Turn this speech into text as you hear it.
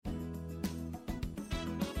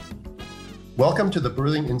Welcome to the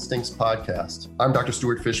Birthing Instincts podcast. I'm Dr.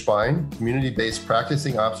 Stuart Fishbein, community-based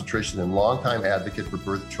practicing obstetrician and longtime advocate for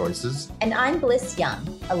birth choices. And I'm Bliss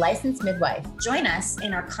Young, a licensed midwife. Join us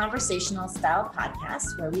in our conversational style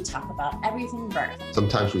podcast where we talk about everything birth.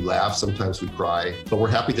 Sometimes we laugh, sometimes we cry, but we're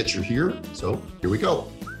happy that you're here. So here we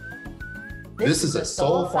go. This is a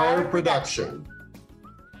Soulfire production.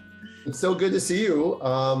 It's so good to see you.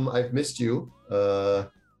 I've missed you.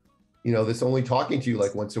 This only talking to you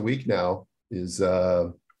like once a week now is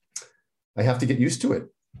I have to get used to it.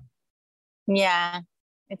 Yeah,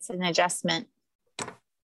 it's an adjustment.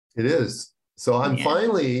 It is. So I'm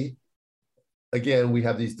finally, again, we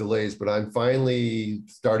have these delays, but I'm finally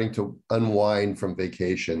starting to unwind from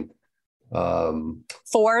vacation.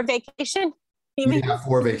 For vacation? You mean? Yeah,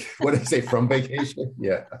 for vacation. What did I say? From vacation?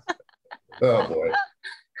 Yeah. Oh boy.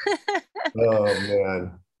 Oh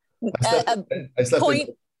man.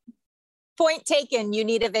 Point taken. You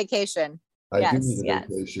need a vacation. I do need a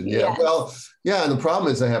vacation. Yeah. Yes. Well, yeah. And the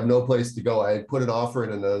problem is I have no place to go. I put an offer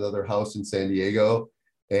in another house in San Diego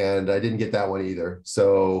and I didn't get that one either.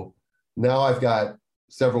 So now I've got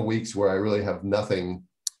several weeks where I really have nothing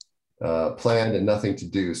planned and nothing to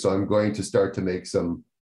do. So I'm going to start to make some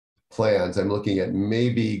plans. I'm looking at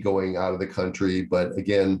maybe going out of the country, but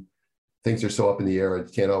again, things are so up in the air. I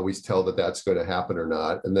can't always tell that that's going to happen or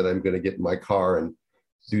not. And then I'm going to get in my car and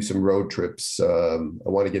do some road trips. I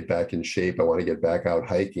want to get back in shape. I want to get back out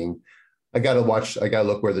hiking. I got to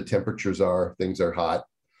look where the temperatures are. Things are hot.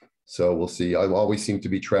 So we'll see. I always seem to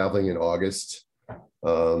be traveling in August.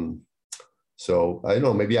 So I don't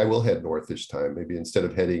know, maybe I will head north this time. Maybe instead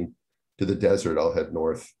of heading to the desert, I'll head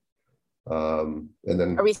north. And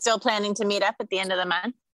then. Are we still planning to meet up at the end of the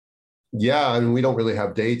month? Yeah. I mean, we don't really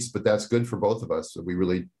have dates, but that's good for both of us. I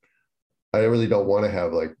really don't want to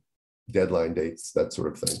have like deadline dates, that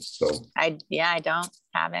sort of thing. So I don't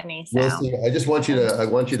have any. So. We'll see. I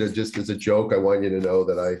want you to just as a joke, I want you to know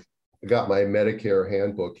that I got my Medicare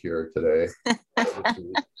handbook here today.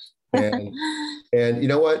 and you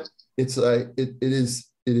know what? It's like it is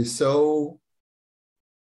so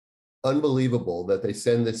unbelievable that they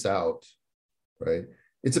send this out, right?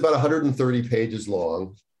 It's about 130 pages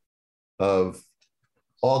long of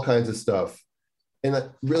all kinds of stuff. And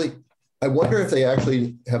I wonder if they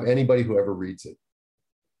actually have anybody who ever reads it.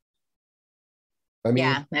 I mean,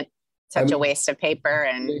 yeah, it's such a waste of paper.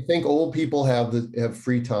 And they think old people have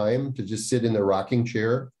free time to just sit in their rocking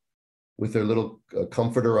chair with their little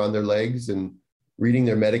comforter on their legs and reading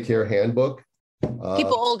their Medicare handbook.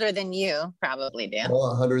 People older than you probably do.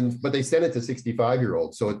 But they send it to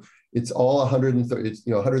 65-year-olds, so it's all 130. It's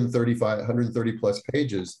 130 plus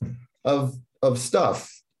pages of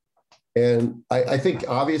stuff. And I think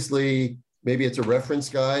obviously maybe it's a reference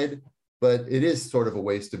guide, but it is sort of a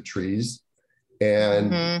waste of trees.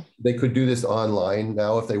 And they could do this online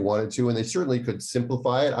now if they wanted to, and they certainly could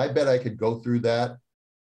simplify it. I bet I could go through that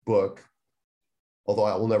book, although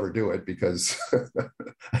I will never do it because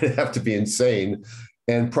I'd have to be insane,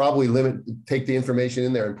 and probably take the information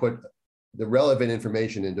in there and put the relevant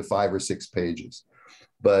information into 5 or 6 pages.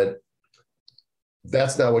 But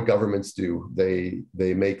that's not what governments do. They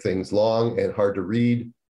make things long and hard to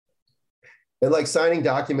read. And like signing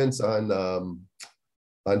documents on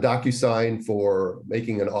DocuSign for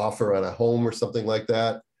making an offer on a home or something like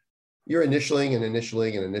that, you're initialing and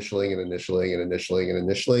initialing and initialing and initialing and initialing and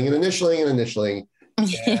initialing and initialing and initialing.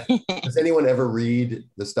 And does anyone ever read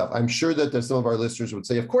the stuff? I'm sure that there's some of our listeners would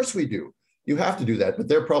say, of course we do. You have to do that. But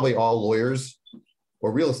they're probably all lawyers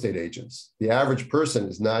or real estate agents. The average person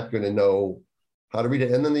is not going to know how to read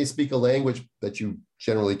it. And then they speak a language that you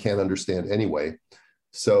generally can't understand anyway.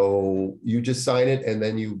 So you just sign it, and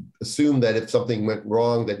then you assume that if something went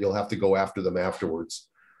wrong, that you'll have to go after them afterwards,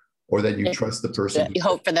 or that you trust the person. You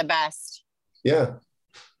hope for the best. Yeah.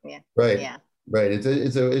 Yeah. Right. Yeah. Right. It's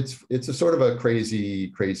a sort of a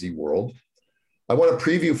crazy world. I want to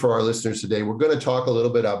preview for our listeners today. We're going to talk a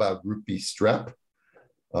little bit about Group B strep.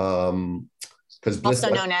 Because also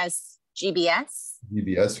known as GBS.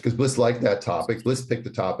 GBS, because Bliss liked that topic. Bliss picked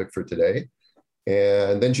the topic for today.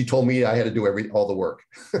 And then she told me I had to do all the work.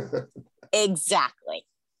 Exactly.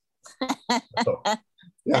 So,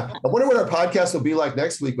 yeah. I wonder what our podcast will be like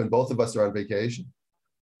next week when both of us are on vacation.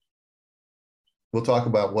 We'll talk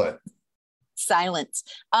about what? Silence.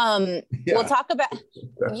 We'll talk about,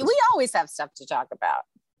 we always have stuff to talk about.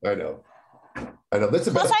 I know. That's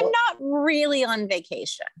the Plus, best I'm not really on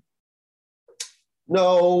vacation.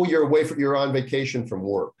 No, you're on vacation from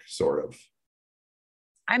work, sort of.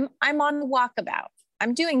 I'm on walkabout.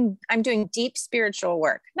 I'm doing deep spiritual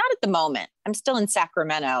work. Not at the moment. I'm still in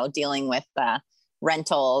Sacramento dealing with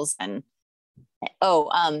rentals and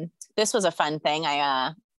this was a fun thing.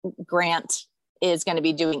 Grant is going to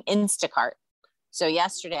be doing Instacart. So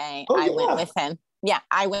yesterday went with him. Yeah,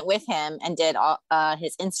 I went with him and did all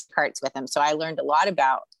his Instacarts with him. So I learned a lot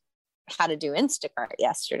about how to do Instacart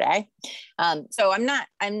yesterday. So I'm not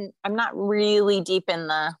really deep in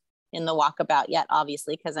the walkabout yet,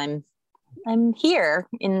 obviously, because I'm here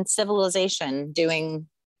in civilization doing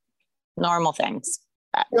normal things.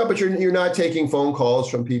 Yeah, but you're not taking phone calls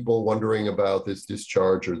from people wondering about this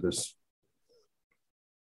discharge or this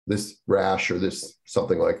rash or this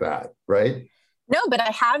something like that, right? No, but I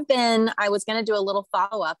was going to do a little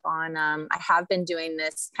follow-up on, I have been doing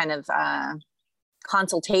this kind of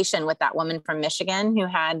consultation with that woman from Michigan who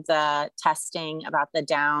had the testing about the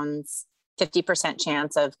Downs, 50%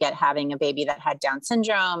 chance of having a baby that had Down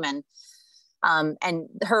syndrome. And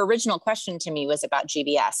her original question to me was about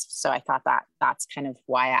GBS. So I thought that's kind of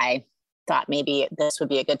why I thought maybe this would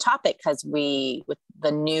be a good topic, because with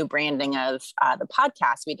the new branding of the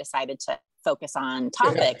podcast, we decided to focus on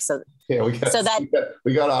topics.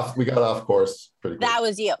 We got off course pretty quick. That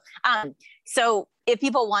was you. So if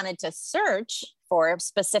people wanted to search for a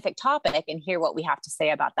specific topic and hear what we have to say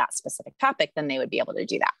about that specific topic, then they would be able to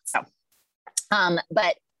do that. So,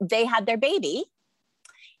 but they had their baby.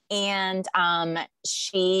 And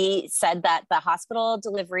she said that the hospital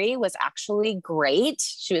delivery was actually great.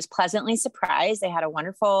 She was pleasantly surprised. They had a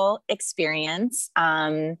wonderful experience.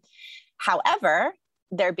 However,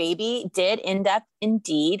 their baby did end up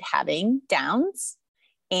indeed having Downs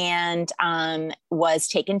and was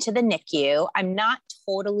taken to the NICU. I'm not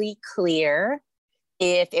totally clear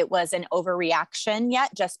if it was an overreaction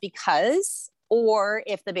yet, just because, or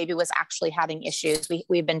if the baby was actually having issues.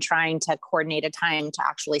 We've been trying to coordinate a time to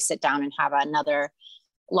actually sit down and have another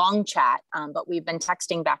long chat, but we've been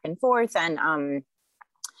texting back and forth, and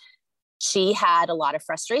she had a lot of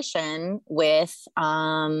frustration with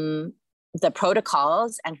the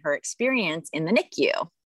protocols and her experience in the NICU,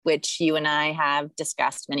 which you and I have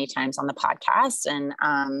discussed many times on the podcast.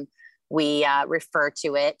 And we refer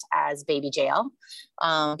to it as baby jail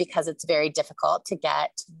because it's very difficult to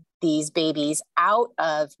get these babies out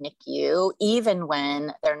of NICU, even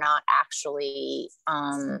when they're not actually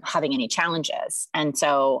having any challenges. And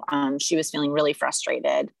so she was feeling really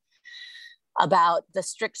frustrated about the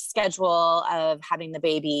strict schedule of having the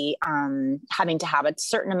baby, having to have a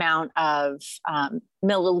certain amount of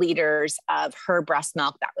milliliters of her breast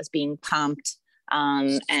milk that was being pumped.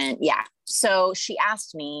 So she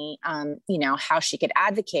asked me, how she could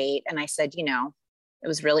advocate. And I said,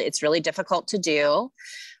 it's really difficult to do.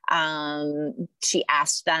 She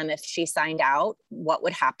asked them if she signed out, what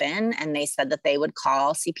would happen? And they said that they would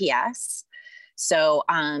call CPS. So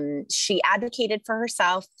she advocated for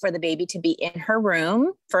herself for the baby to be in her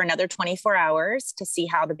room for another 24 hours to see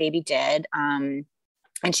how the baby did.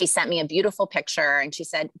 And she sent me a beautiful picture, and she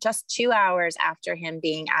said, just 2 hours after him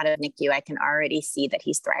being out of NICU, I can already see that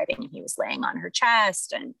he's thriving. He was laying on her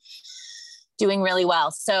chest and doing really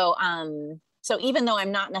well. So even though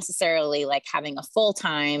I'm not necessarily like having a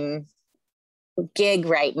full-time gig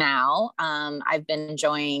right now, I've been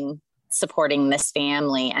enjoying supporting this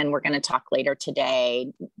family. And we're going to talk later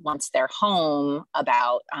today, once they're home,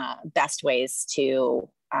 about best ways to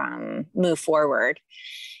move forward.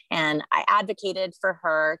 And I advocated for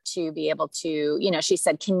her to be able to, she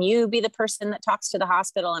said, can you be the person that talks to the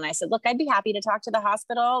hospital? And I said, look, I'd be happy to talk to the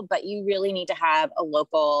hospital, but you really need to have a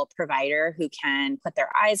local provider who can put their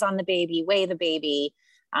eyes on the baby, weigh the baby.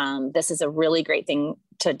 This is a really great thing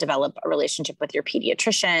to develop a relationship with your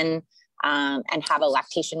pediatrician, and have a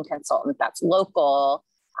lactation consultant that's local,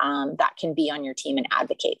 that can be on your team and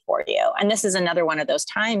advocate for you. And this is another one of those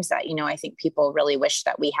times that, I think people really wish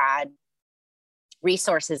that we had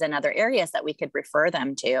resources in other areas that we could refer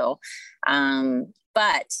them to.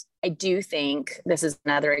 But I do think this is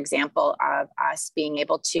another example of us being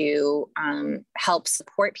able to help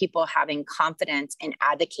support people having confidence in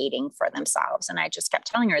advocating for themselves. And I just kept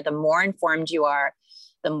telling her, the more informed you are,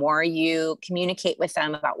 the more you communicate with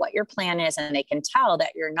them about what your plan is, and they can tell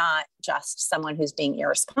that you're not just someone who's being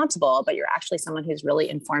irresponsible, but you're actually someone who's really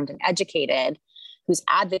informed and educated, who's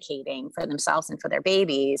advocating for themselves and for their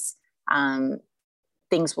babies,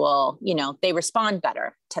 things will, they respond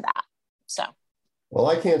better to that. So. Well,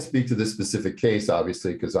 I can't speak to this specific case,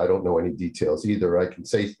 obviously, because I don't know any details either. I can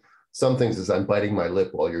say some things as I'm biting my lip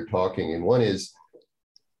while you're talking. And one is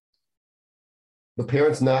the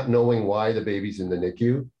parents not knowing why the baby's in the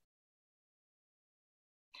NICU.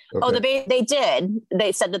 Okay. Oh, they did.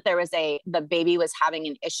 They said that the baby was having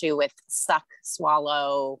an issue with suck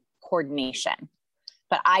swallow coordination.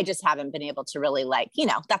 but I just haven't been able to really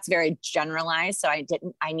that's very generalized. So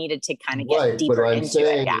I needed to kind of get Right, deeper but what I'm into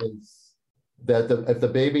saying it. Yeah. is that if the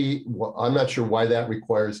baby, well, I'm not sure why that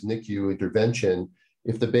requires NICU intervention.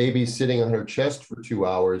 If the baby's sitting on her chest for 2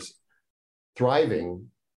 hours,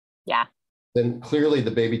 thriving, Yeah. then clearly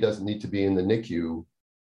the baby doesn't need to be in the NICU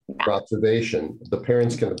for observation. The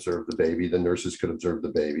parents can observe the baby, the nurses could observe the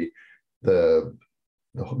baby, the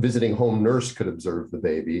visiting home nurse could observe the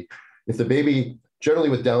baby. If the baby, generally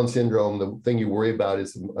with Down syndrome, the thing you worry about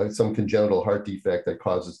is some congenital heart defect that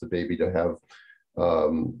causes the baby to have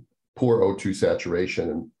poor O2 saturation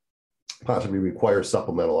and possibly require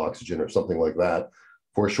supplemental oxygen or something like that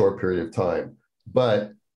for a short period of time.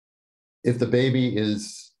 But if the baby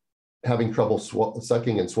is having trouble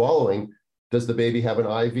sucking and swallowing, does the baby have an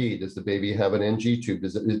IV? Does the baby have an NG tube?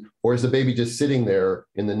 Or is the baby just sitting there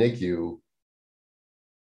in the NICU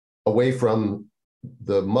away from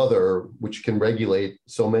the mother, which can regulate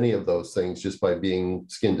so many of those things just by being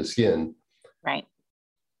skin to skin? Right.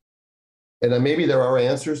 And maybe there are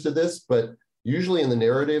answers to this, but usually in the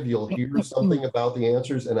narrative, you'll hear something about the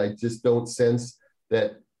answers. And I just don't sense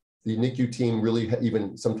that the NICU team really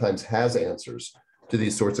even sometimes has answers to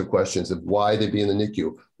these sorts of questions of why they be in the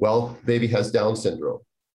NICU. Well, baby has Down syndrome.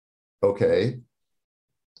 Okay.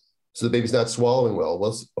 So the baby's not swallowing well.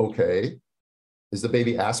 Well, okay. Is the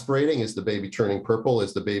baby aspirating? Is the baby turning purple?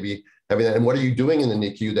 Is the baby having that? And what are you doing in the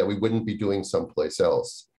NICU that we wouldn't be doing someplace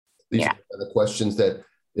else? These are the questions that,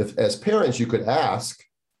 if as parents you could ask,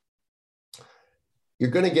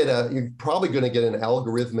 you're probably going to get an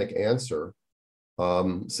algorithmic answer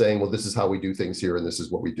saying, well, this is how we do things here and this is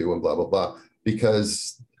what we do and blah, blah, blah.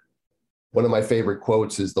 Because one of my favorite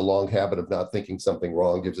quotes is, the long habit of not thinking something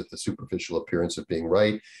wrong gives it the superficial appearance of being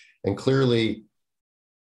right. And clearly,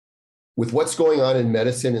 with what's going on in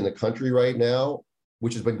medicine in the country right now,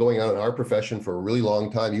 which has been going on in our profession for a really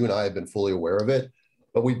long time, you and I have been fully aware of it,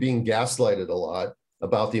 but we've been gaslighted a lot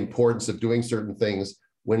about the importance of doing certain things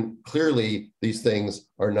when clearly these things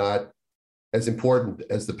are not as important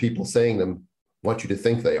as the people saying them want you to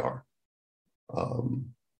think they are.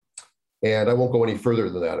 And I won't go any further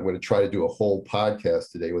than that. I'm going to try to do a whole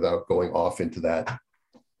podcast today without going off into that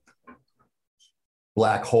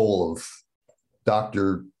black hole of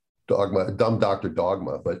Dr. Dogma, dumb Dr.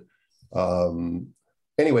 Dogma. But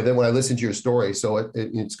anyway, then when I listened to your story, so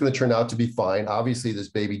it's going to turn out to be fine. Obviously, this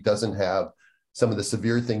baby doesn't have some of the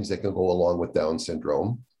severe things that can go along with Down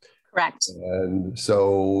syndrome. Correct. And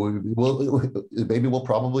so the baby will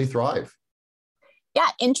probably thrive. Yeah.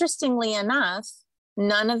 Interestingly enough,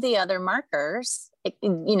 none of the other markers,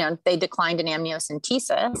 they declined in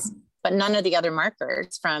amniocentesis, but none of the other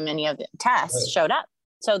markers from any of the tests showed up.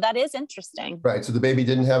 So that is interesting. Right. So the baby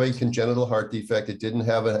didn't have a congenital heart defect. It didn't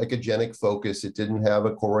have an echogenic focus. It didn't have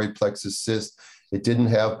a choroid plexus cyst. It didn't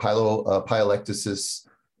have pyelectasis.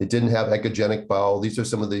 It didn't have echogenic bowel. These are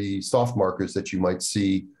some of the soft markers that you might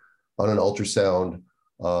see on an ultrasound.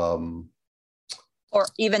 Or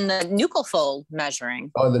even the nuchal fold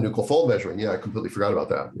measuring. Oh, the nuchal fold measuring. Yeah, I completely forgot about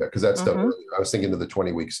that. Yeah, because that's done earlier. I was thinking of the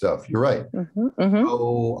 20-week stuff. You're right.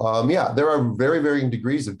 So, there are very varying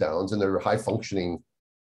degrees of Downs, and they're high functioning.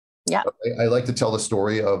 Yeah. I like to tell the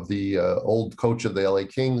story of the old coach of the LA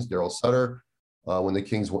Kings, Daryl Sutter, when the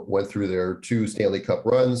Kings went through their 2 Stanley Cup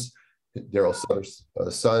runs. Daryl Sutter's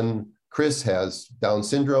son, Chris, has Down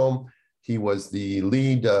syndrome. He was the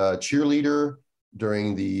lead cheerleader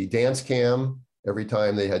during the dance cam every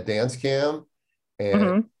time they had dance cam,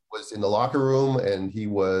 and was in the locker room, and he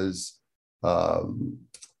was like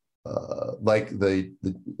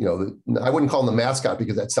I wouldn't call him the mascot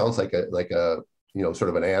because that sounds like a sort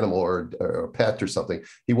of an animal or a pet or something.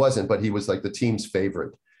 He wasn't, but he was like the team's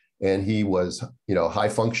favorite, and he was high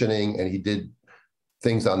functioning, and he did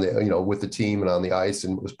things on the with the team and on the ice,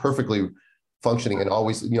 and was perfectly functioning and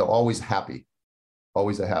always happy,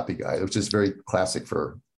 always a happy guy, which is very classic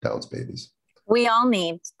for Down's babies. We all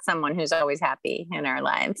need someone who's always happy in our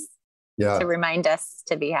lives to remind us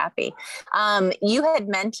to be happy. You had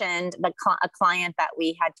mentioned a client that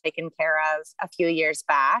we had taken care of a few years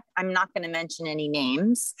back. I'm not going to mention any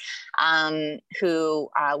names, who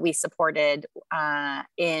we supported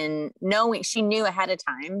in knowing, she knew ahead of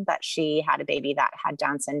time that she had a baby that had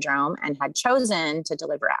Down syndrome and had chosen to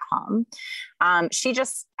deliver at home. She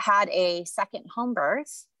just had a second home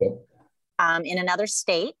birth in another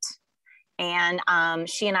state. And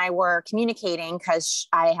she and I were communicating because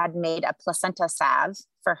I had made a placenta salve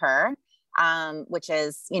for her, which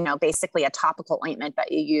is, basically a topical ointment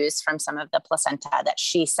that you use from some of the placenta that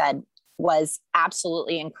she said was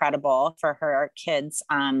absolutely incredible for her kids'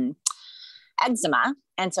 eczema.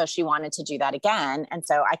 And so she wanted to do that again. And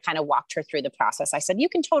so I kind of walked her through the process. I said, you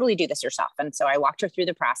can totally do this yourself. And so I walked her through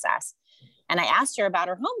the process and I asked her about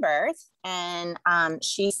her home birth. And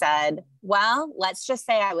she said, well, let's just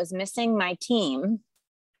say I was missing my team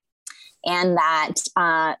and that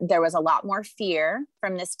there was a lot more fear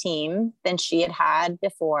from this team than she had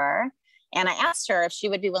before. And I asked her if she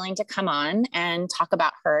would be willing to come on and talk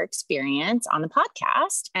about her experience on the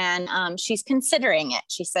podcast. And she's considering it.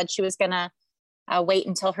 She said she was going to wait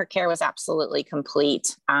until her care was absolutely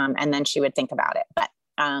complete. And then she would think about it. But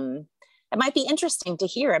it might be interesting to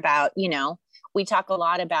hear about, we talk a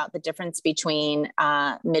lot about the difference between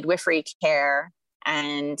midwifery care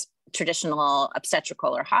and traditional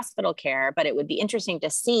obstetrical or hospital care, but it would be interesting to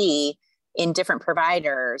see in different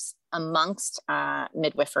providers amongst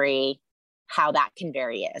midwifery how that can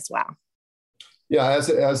vary as well. Yeah,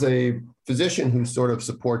 as a physician who sort of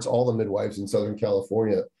supports all the midwives in Southern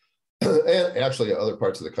California and actually other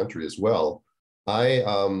parts of the country as well, I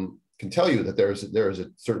can tell you that there is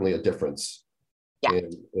certainly a difference. Yeah.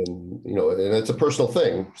 And it's a personal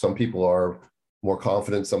thing. Some people are more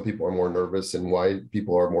confident, some people are more nervous, and why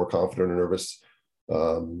people are more confident or nervous.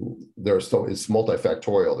 It's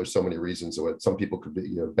multifactorial. There's so many reasons. So some people could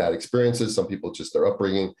be bad experiences. Some people just their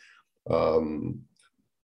upbringing. So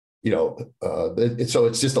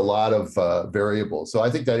it's just a lot of variables. So I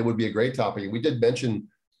think that it would be a great topic. We did mention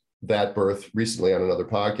that birth recently on another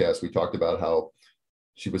podcast. We talked about how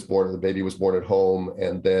the baby was born at home,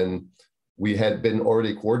 and then we had been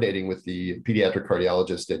already coordinating with the pediatric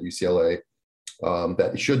cardiologist at UCLA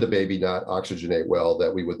that should the baby not oxygenate well,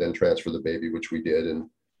 that we would then transfer the baby, which we did. And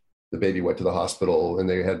the baby went to the hospital, and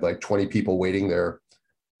they had like 20 people waiting there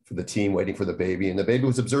for the team, waiting for the baby. And the baby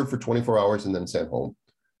was observed for 24 hours and then sent home.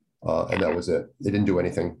 And that was it. They didn't do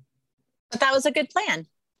anything. But that was a good plan.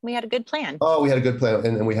 We had a good plan. Oh, we had a good plan.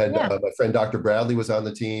 And then we had my friend, Dr. Bradley, was on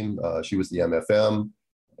the team. She was the MFM.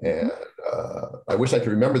 And I wish I could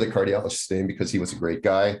remember the cardiologist's name because he was a great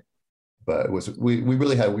guy. But it was we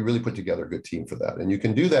really put together a good team for that. And you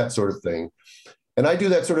can do that sort of thing. And I do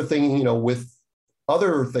that sort of thing, with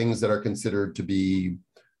other things that are considered to be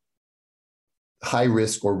high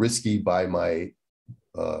risk or risky by my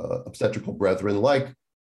obstetrical brethren, like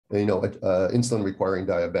insulin requiring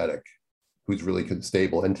diabetic who's really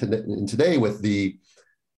stable. And today with the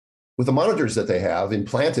monitors that they have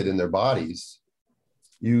implanted in their bodies,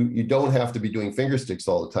 you don't have to be doing finger sticks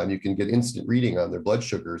all the time. You can get instant reading on their blood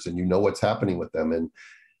sugars and what's happening with them. And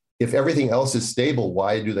if everything else is stable,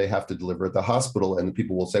 why do they have to deliver at the hospital? And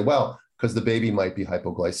people will say, well, because the baby might be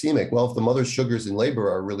hypoglycemic. Well, if the mother's sugars in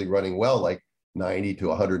labor are really running well, like 90 to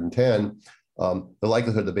 110, the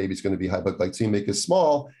likelihood the baby's going to be hypoglycemic is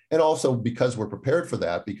small. And also because we're prepared for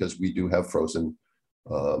that, because we do have frozen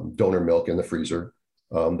donor milk in the freezer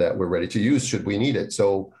that we're ready to use should we need it.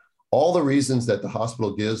 So all the reasons that the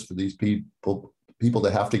hospital gives for these people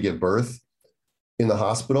that have to give birth in the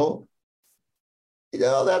hospital,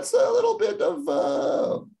 that's a little bit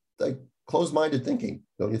of like closed-minded thinking,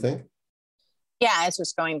 don't you think? Yeah, it's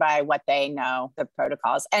just going by what they know, the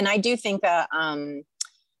protocols. And I do think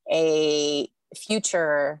a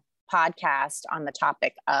future podcast on the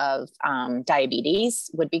topic of diabetes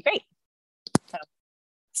would be great. So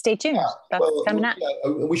stay tuned. That's coming up. Yeah,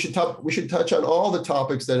 we should touch on all the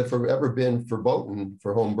topics that have ever been verboten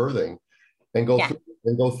for home birthing, and go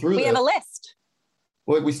through. We have a list.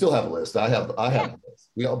 Well, we still have a list. I have a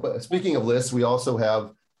list. But speaking of lists, we also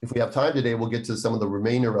have. If we have time today, we'll get to some of the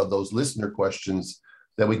remainder of those listener questions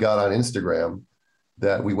that we got on Instagram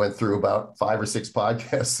that we went through about 5 or 6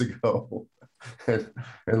 podcasts ago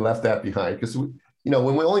and left that behind. Because, when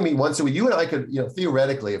we only meet once a week, you and I could,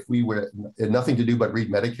 theoretically, if we had nothing to do but read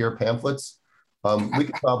Medicare pamphlets, we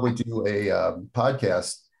could probably do a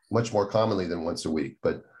podcast much more commonly than once a week.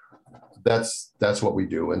 But that's what we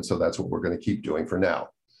do. And so that's what we're going to keep doing for now.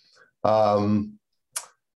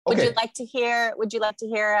 Okay. Would you like to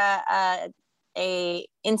hear a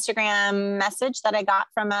Instagram message that I got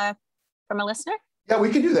from a listener? Yeah, we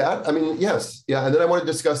can do that. I mean, yes. Yeah. And then I want to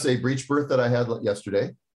discuss a breech birth that I had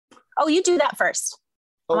yesterday. Oh, you do that first.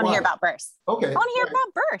 I want to hear about births. Okay. I want to hear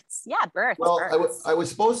about births. Yeah, births. Well, births. I was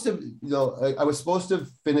supposed to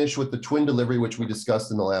finish with the twin delivery, which we discussed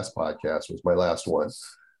in the last podcast, was my last one.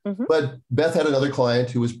 Mm-hmm. But Beth had another client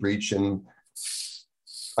who was breech, and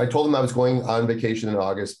I told him I was going on vacation in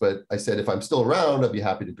August, but I said, if I'm still around, I'd be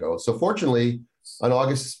happy to go. So fortunately, on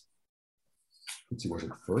August, was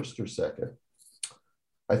it 1st or 2nd?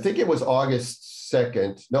 I think it was August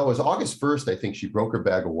 2nd. No, it was August 1st. I think she broke her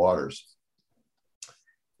bag of waters.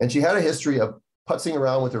 And she had a history of putzing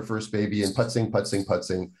around with her first baby and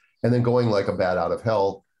putzing, and then going like a bat out of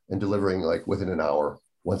hell and delivering like within an hour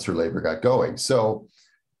once her labor got going. So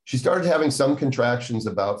she started having some contractions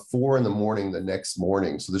about 4 a.m. the next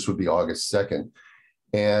morning. So this would be August 2nd.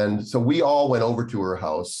 And so we all went over to her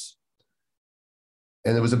house,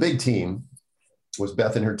 and it was a big team. It was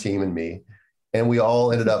Beth and her team and me. And we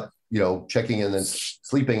all ended up, checking in and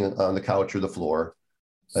sleeping on the couch or the floor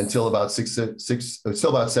until about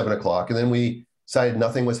 7 o'clock. And then we decided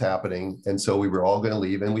nothing was happening. And so we were all going to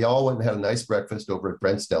leave. And we all went and had a nice breakfast over at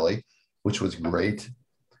Brent's Deli, which was great.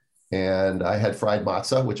 And I had fried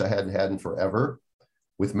matzah, which I hadn't had in forever,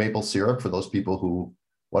 with maple syrup. For those people who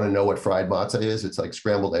want to know what fried matzah is, it's like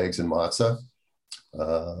scrambled eggs and matzah.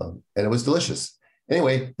 And it was delicious.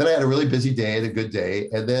 Anyway, then I had a really busy day and a good day.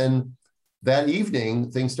 And then that evening,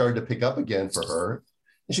 things started to pick up again for her.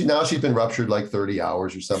 And she's been ruptured like 30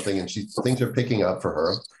 hours or something, and things are picking up for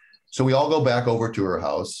her. So we all go back over to her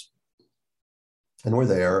house, and we're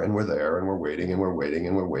there, and we're there, and we're waiting, and we're waiting,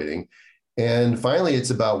 and we're waiting. And finally, it's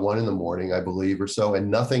about 1 a.m, I believe, or so, and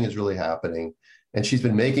nothing is really happening. And she's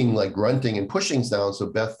been making like grunting and pushing sounds. So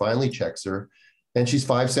Beth finally checks her, and she's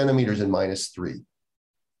 5 centimeters and -3.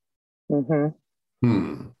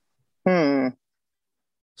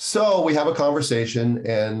 So we have a conversation,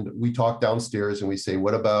 and we talk downstairs, and we say,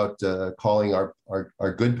 what about calling our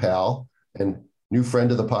good pal and new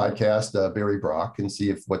friend of the podcast, Barry Brock, and see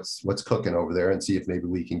if what's cooking over there, and see if maybe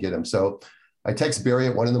we can get him. So I text Barry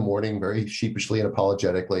at 1 a.m, very sheepishly and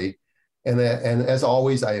apologetically. And as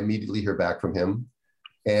always, I immediately hear back from him.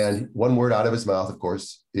 And one word out of his mouth, of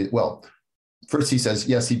course, first he says,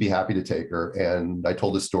 yes, he'd be happy to take her. And I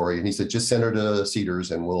told his story, and he said, just send her to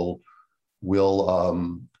Cedars and we'll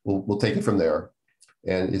take it from there.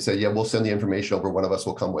 And he said, yeah, we'll send the information over. One of us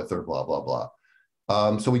will come with her, blah, blah, blah.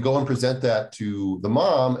 So we go and present that to the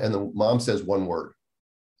mom, and the mom says one word: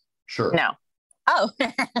 sure. No. Oh.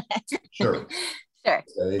 Sure. Sure.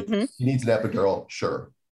 Okay. He needs an epidural.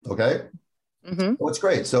 Sure. Okay. Well, it's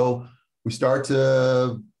great. So we start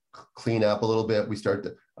to clean up a little bit. We start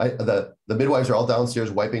to, the midwives are all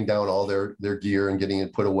downstairs wiping down all their gear and getting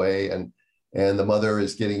it put away. And the mother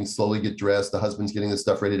is slowly get dressed. The husband's getting the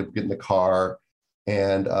stuff ready to get in the car.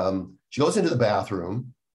 And she goes into the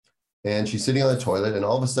bathroom, and she's sitting on the toilet. And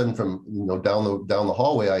all of a sudden, from down the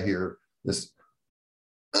hallway, I hear this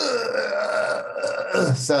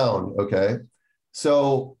sound. Okay.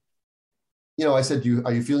 So, I said,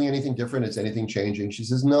 are you feeling anything different? Is anything changing? She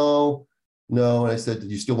says, no. And I said, do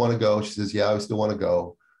you still want to go? She says, yeah, I still want to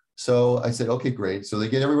go. So I said, okay, great. So they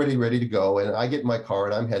get everybody ready to go. And I get in my car,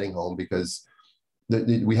 and I'm heading home because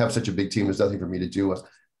we have such a big team. There's nothing for me to do.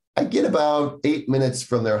 I get about 8 minutes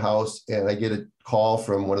from their house, and I get a call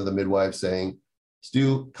from one of the midwives saying,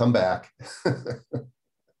 Stu, come back.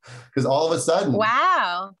 Because all of a sudden,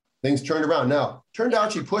 wow, things turned around. Now, turned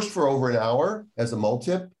out she pushed for over an hour as a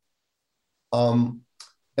multip. And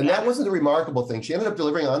that wasn't a remarkable thing. She ended up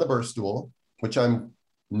delivering on the birth stool, which I'm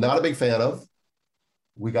not a big fan of.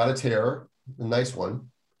 We got a tear, a nice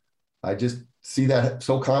one. I just see that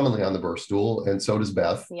so commonly on the birth stool, and so does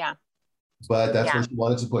Beth. Yeah. But that's where she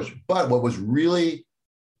wanted to push. But what was really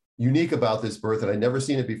unique about this birth, and I'd never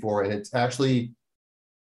seen it before, and it's actually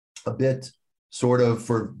a bit sort of,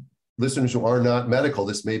 for listeners who are not medical,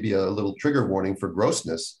 this may be a little trigger warning for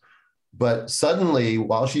grossness. But suddenly,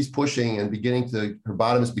 while she's pushing and her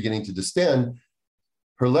bottom is beginning to distend,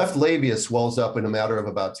 her left labia swells up in a matter of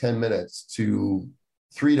about 10 minutes to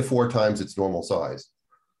 3 to 4 times its normal size.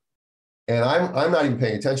 And I'm not even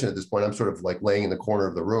paying attention at this point. I'm sort of like laying in the corner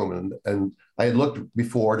of the room. And I had looked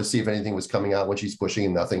before to see if anything was coming out when she's pushing,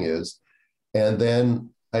 and nothing is. And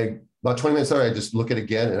then about 20 minutes later, I just look at it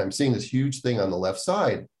again, and I'm seeing this huge thing on the left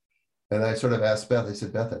side. And I sort of asked Beth, I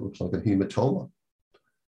said, Beth, that looks like a hematoma.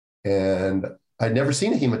 And I'd never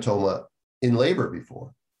seen a hematoma in labor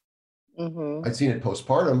before. I'd seen it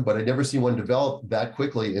postpartum, but I'd never seen one develop that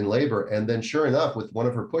quickly in labor. And then sure enough, with one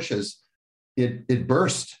of her pushes, it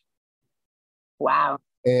burst. Wow.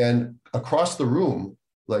 And across the room,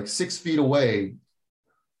 like 6 feet away,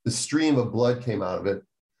 the stream of blood came out of it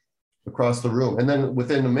across the room. And then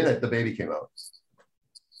within a minute, the baby came out.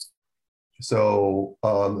 So,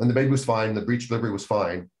 and the baby was fine. The breech delivery was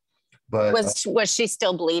fine. But was she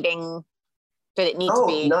still bleeding? Did it need to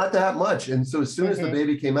be? Not that much. And so as soon as the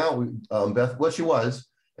baby came out, Beth, she was,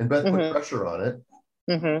 and Beth put pressure on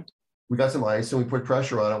it. We got some ice, and we put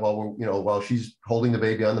pressure on it while she's holding the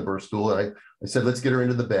baby on the birth stool. And I said, let's get her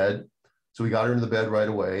into the bed. So we got her into the bed right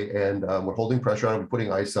away, and we're holding pressure on it. We're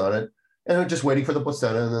putting ice on it, and we're just waiting for the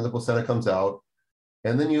placenta. And then the placenta comes out,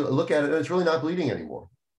 and then you look at it, and it's really not bleeding anymore.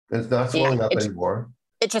 And it's not swelling up anymore.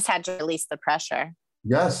 It just had to release the pressure.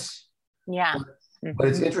 Yes. Yeah. But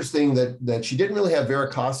it's interesting that she didn't really have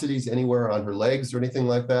varicosities anywhere on her legs or anything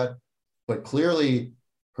like that. But clearly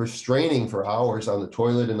her straining for hours on the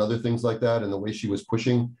toilet and other things like that, and the way she was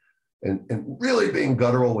pushing and really being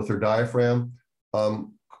guttural with her diaphragm,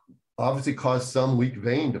 obviously caused some weak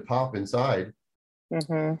vein to pop inside.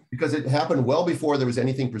 Because it happened well before there was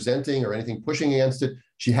anything presenting or anything pushing against it.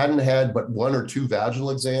 She hadn't had but 1 or 2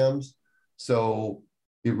 vaginal exams. So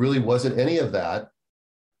it really wasn't any of that.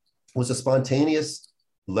 It was a spontaneous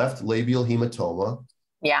left labial hematoma.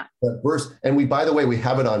 Yeah. That burst. And by the way, we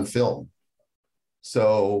have it on film.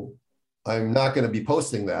 So I'm not going to be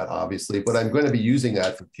posting that, obviously, but I'm going to be using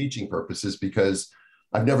that for teaching purposes because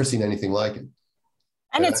I've never seen anything like it.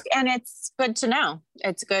 And it's good to know.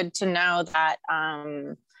 It's good to know that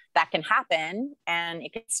that can happen and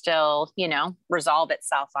it can still, resolve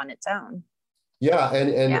itself on its own. Yeah,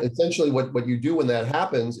 and essentially what you do when that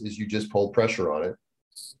happens is you just pull pressure on it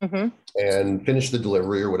and finish the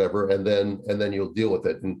delivery or whatever, and then you'll deal with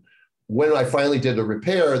it. And when I finally did the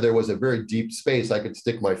repair, there was a very deep space. I could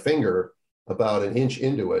stick my finger about an inch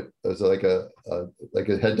into it. It was like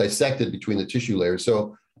it had dissected between the tissue layers.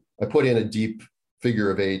 So I put in a deep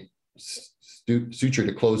figure of 8 suture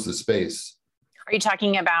to close the space. Are you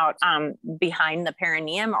talking about behind the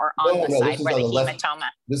perineum or on the side where the hematoma?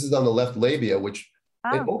 This is on the left labia, which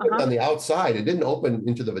it opened on the outside. It didn't open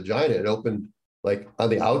into the vagina. It opened like on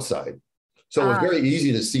the outside. So it was very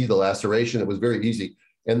easy to see the laceration. It was very easy.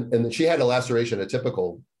 And she had a laceration, a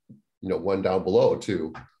typical, 1 down below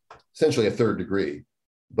too, essentially a 3rd degree.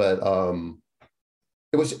 But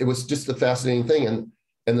it was just a fascinating thing.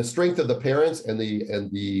 And the strength of the parents and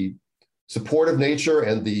the supportive nature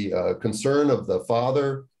and the concern of the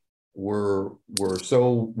father was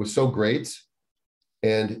so great.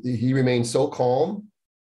 And he remained so calm.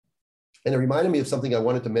 And it reminded me of something I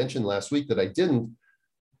wanted to mention last week that I didn't.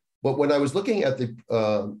 But when I was looking at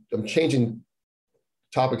I'm changing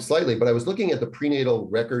topic slightly, but I was looking at the prenatal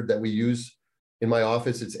record that we use in my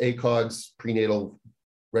office. It's ACOG's prenatal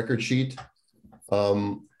record sheet.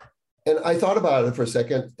 And I thought about it for a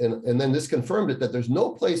second, and then this confirmed it, that there's no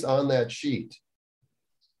place on that sheet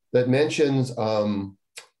that mentions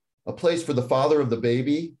a place for the father of the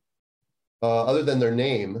baby, other than their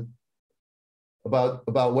name,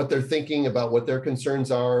 about what they're thinking, about what their concerns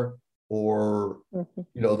are, or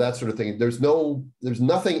that sort of thing. There's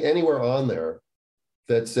nothing anywhere on there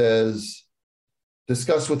that says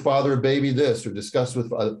discuss with father of baby this, or discuss with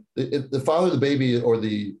the father of the baby or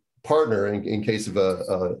the partner in case of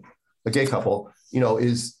a gay couple,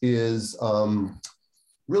 is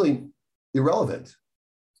really irrelevant.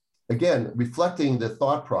 Again, reflecting the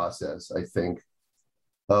thought process, I think,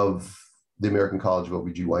 of the American College of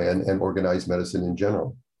OBGYN and organized medicine in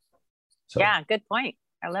general. So, yeah, good point.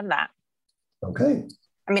 I love that. Okay.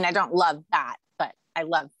 I mean, I don't love that, but I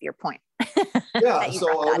love your point. Yeah.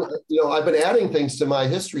 So, I've been adding things to my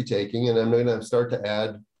history taking, and I'm going to start to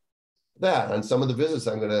add that on some of the visits.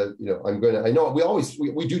 I know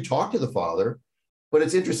we do talk to the father, but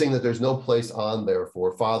it's interesting that there's no place on there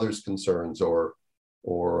for father's concerns or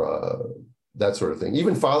that sort of thing,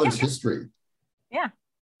 even father's history. Yeah.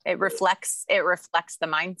 It reflects the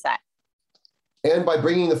mindset. And by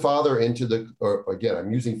bringing the father into again,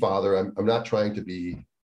 I'm using father, I'm not trying to be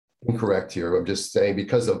incorrect here. I'm just saying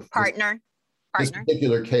because of partner. This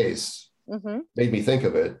particular case made me think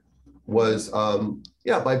of it, was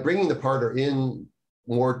by bringing the partner in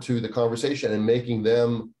more to the conversation and making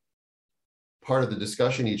them part of the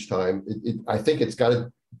discussion each time. I think it's got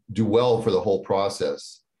to do well for the whole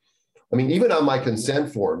process. I mean, even on my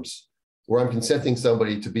consent forms, where I'm consenting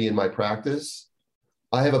somebody to be in my practice,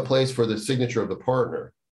 I have a place for the signature of the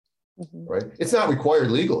partner, right? It's not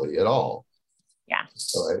required legally at all. Yeah.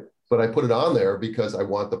 Right? But I put it on there because I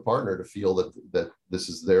want the partner to feel that this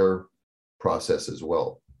is their process as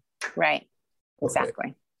well. Right. Exactly.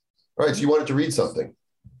 Okay. All right. So you wanted to read something.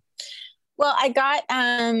 Well, I got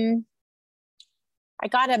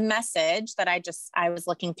a message that I was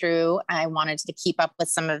looking through. I wanted to keep up with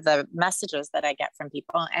some of the messages that I get from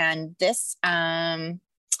people. And this, her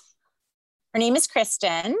name is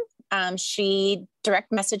Kristen. She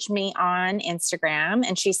direct messaged me on Instagram,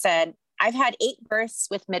 and she said, I've had 8 births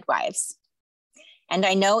with midwives, and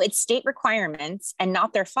I know it's state requirements and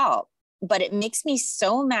not their fault, but it makes me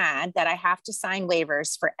so mad that I have to sign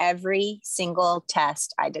waivers for every single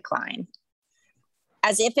test I decline,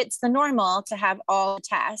 as if it's the normal to have all the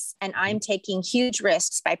tests, and I'm taking huge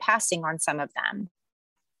risks by passing on some of them.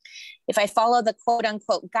 If I follow the quote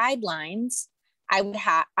unquote guidelines,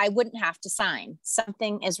 I wouldn't have to sign.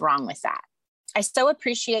 Something is wrong with that. I so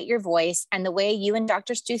appreciate your voice and the way you and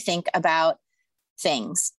Dr. Stu think about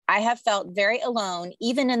things. I have felt very alone,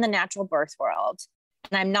 even in the natural birth world.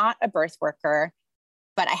 And I'm not a birth worker,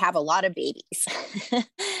 but I have a lot of babies.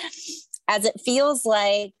 As it feels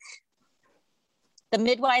like the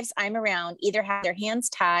midwives I'm around either have their hands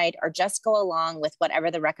tied or just go along with whatever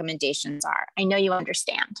the recommendations are. I know you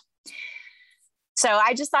understand. So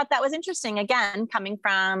I just thought that was interesting, again, coming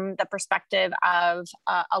from the perspective of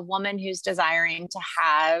a woman who's desiring to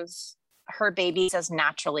have her babies as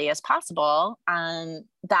naturally as possible.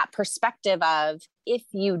 That perspective of, if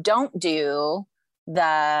you don't do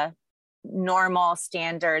the normal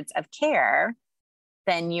standards of care,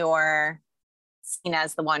 then you're seen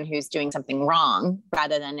as the one who's doing something wrong,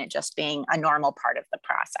 rather than it just being a normal part of the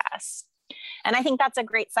process. And I think that's a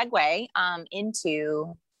great segue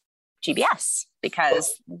into GBS,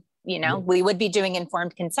 because, we would be doing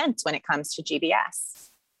informed consent when it comes to GBS.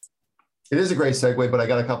 It is a great segue, but I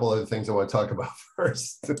got a couple other things I want to talk about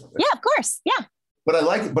first. Yeah, of course. Yeah. But I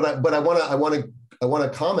want to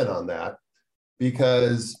comment on that,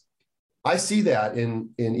 because I see that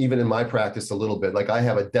in even in my practice a little bit. Like, I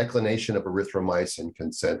have a declination of erythromycin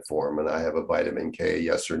consent form, and I have a vitamin K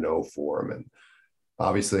yes or no form, and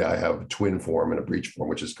obviously I have a twin form and a breech form,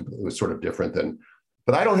 which is sort of different than.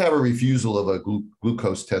 But I don't have a refusal of a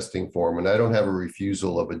glucose testing form, and I don't have a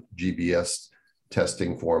refusal of a GBS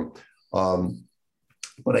testing form.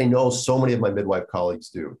 But I know so many of my midwife colleagues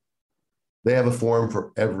do. They have a form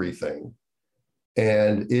for everything,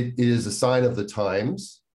 and it is a sign of the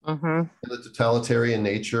times. Mm-hmm. The totalitarian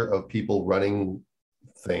nature of people running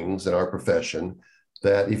things in our profession,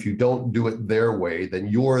 that if you don't do it their way, then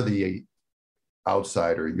you're the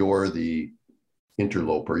outsider, you're the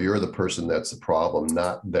interloper, you're the person that's the problem,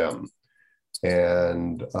 not them.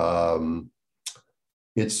 And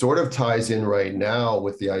it sort of ties in right now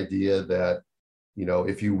with the idea that,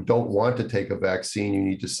 if you don't want to take a vaccine, you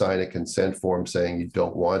need to sign a consent form saying you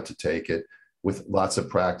don't want to take it, with lots of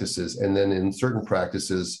practices. And then in certain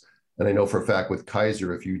practices, and I know for a fact with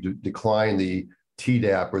Kaiser, if you decline the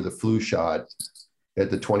Tdap or the flu shot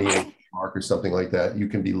at the 28 mark or something like that, you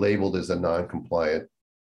can be labeled as a non-compliant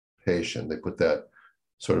patient. They put that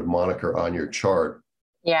sort of moniker on your chart.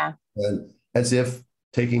 Yeah. And as if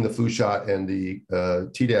taking the flu shot and the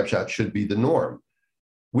Tdap shot should be the norm.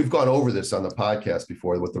 We've gone over this on the podcast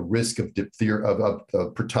before, with the risk of diphtheria, of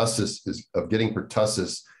pertussis, of getting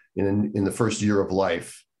pertussis in the first year of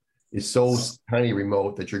life is so tiny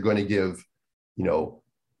remote that you're going to give,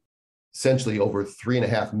 essentially over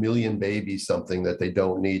 3.5 million babies something that they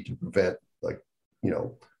don't need to prevent,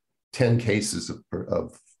 10 cases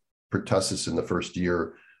of pertussis in the first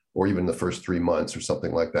year, or even the first 3 months or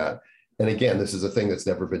something like that. And again, this is a thing that's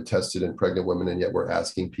never been tested in pregnant women, and yet we're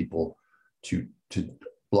asking people to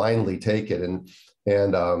blindly take it. And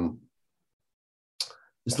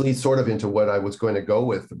this leads sort of into what I was going to go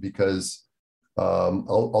with, because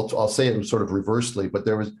I'll say it sort of reversely, but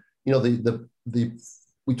there was,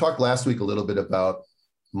 we talked last week a little bit about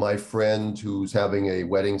my friend who's having a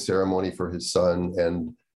wedding ceremony for his son,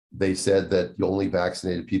 and they said that only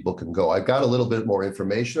vaccinated people can go. I got a little bit more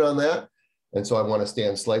information on that, and so I want to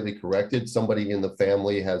stand slightly corrected. Somebody in the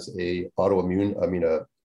family has not an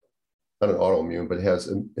autoimmune, but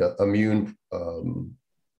has immune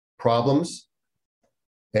problems.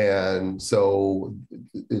 And so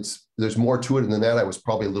there's more to it than that. I was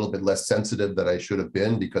probably a little bit less sensitive than I should have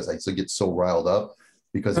been, because I still get so riled up,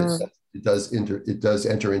 because it does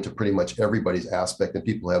enter into pretty much everybody's aspect, and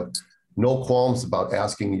people have no qualms about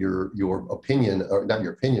asking your opinion, or not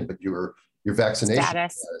your opinion, but your vaccination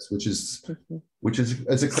status, which is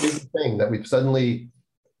a crazy thing that we've suddenly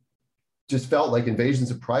just felt like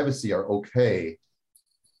invasions of privacy are okay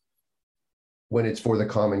when it's for the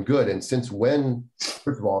common good. And since when,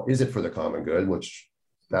 first of all, is it for the common good, which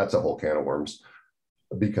that's a whole can of worms,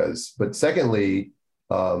 but secondly,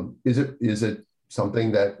 is it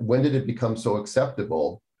something that, when did it become so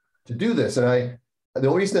acceptable to do this? And the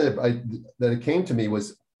only reason that it came to me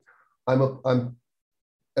was,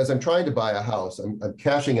 as I'm trying to buy a house, I'm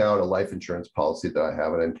cashing out a life insurance policy that I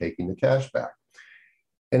have, and I'm taking the cash back.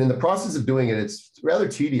 And in the process of doing it, it's rather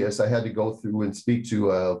tedious. I had to go through and speak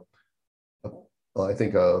to I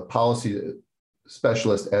think a policy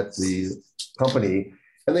specialist at the company.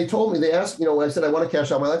 And they told me, they asked, I said, I want to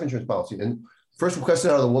cash out my life insurance policy. And first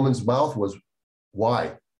question out of the woman's mouth was,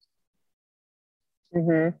 why?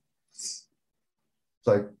 Mm-hmm. It's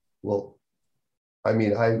like, well, I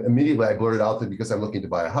blurted out that because I'm looking to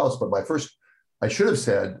buy a house, but I should have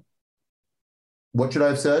said, what should I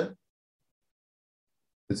have said?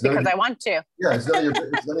 Because I want to. Yeah, it's none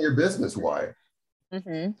of your business why.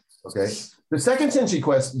 Mm-hmm. Okay. The second thing she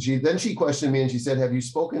questioned me and she said, have you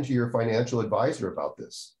spoken to your financial advisor about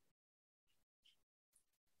this?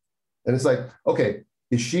 And it's like, okay,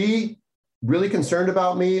 is she really concerned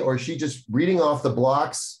about me, or is she just reading off the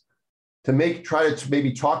blocks to try to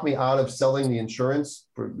maybe talk me out of selling the insurance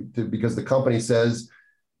because the company says,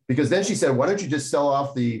 because then she said, why don't you just sell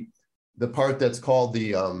off the part that's called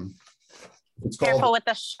the it's called, careful with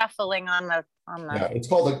the shuffling on the yeah, it's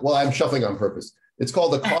called well, I'm shuffling on purpose. It's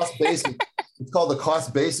called the cost basis. It's called the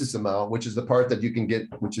cost basis amount, which is the part that you can get,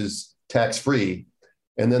 which is tax free.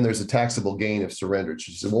 And then there's a taxable gain if surrendered.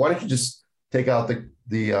 She said, well, why don't you just take out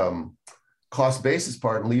the cost basis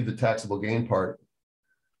part and leave the taxable gain part?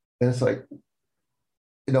 And it's like,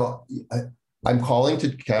 I'm calling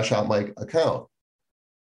to cash out my account,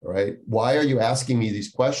 right? Why are you asking me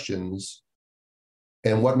these questions?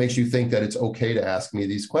 And what makes you think that it's okay to ask me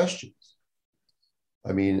these questions?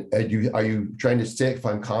 I mean, are you trying to say if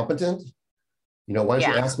I'm competent? Why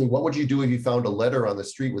don't you ask me, what would you do if you found a letter on the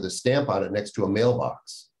street with a stamp on it next to a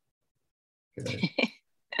mailbox? Okay.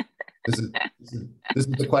 This is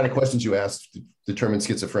the kind of questions you ask to determine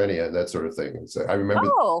schizophrenia and that sort of thing. So I remember.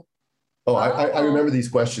 I remember these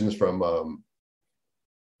questions from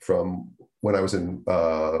when I was in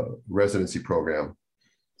residency program.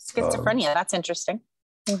 Schizophrenia. That's interesting.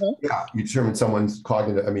 Mm-hmm. Yeah, you determine someone's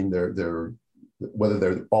cognitive. I mean, they're whether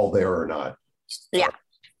they're all there or not. Yeah.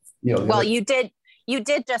 Well, you did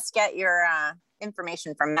just get your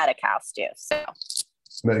information from Medi-Cal too. So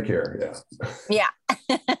Medicare, yeah.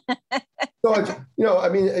 So I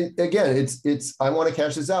mean, again, it's I want to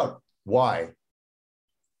cash this out. Why?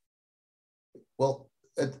 Well,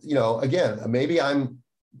 again, maybe I'm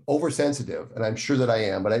oversensitive, and I'm sure that I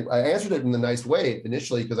am. But I answered it in a nice way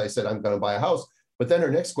initially because I said I'm going to buy a house. But then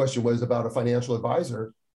her next question was about a financial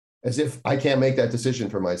advisor, as if I can't make that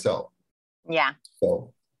decision for myself. Yeah.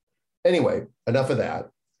 So anyway, enough of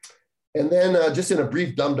that. And then just in a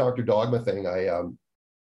brief dumb Dr. Dogma thing, I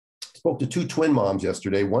spoke to two twin moms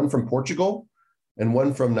yesterday, one from Portugal and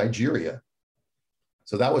one from Nigeria.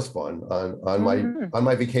 So that was fun. On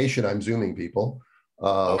my vacation, I'm Zooming people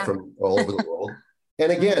from all over the world.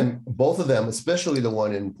 And again, both of them, especially the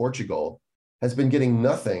one in Portugal, has been getting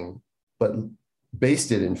nothing but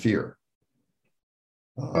basted in fear.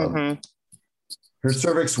 Her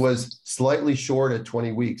cervix was slightly short at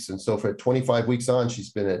 20 weeks. And so for 25 weeks on,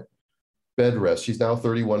 she's been at bed rest. She's now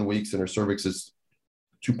 31 weeks and her cervix is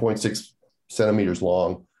 2.6 centimeters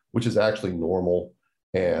long, which is actually normal.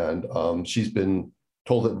 And she's been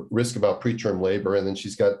told at risk about preterm labor. And then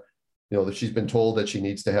she's got, she's been told that she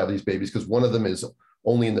needs to have these babies because one of them is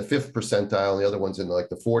only in the 5th percentile and the other one's in like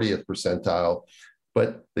the 40th percentile.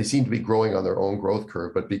 But they seem to be growing on their own growth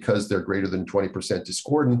curve. But because they're greater than 20%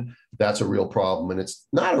 discordant, that's a real problem. And it's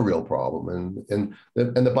not a real problem. And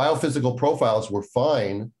the biophysical profiles were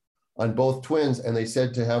fine on both twins. And they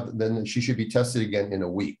said then she should be tested again in a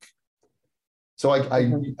week. So I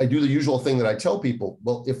do the usual thing that I tell people.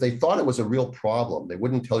 Well, if they thought it was a real problem, they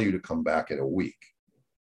wouldn't tell you to come back in a week.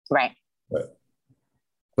 Right.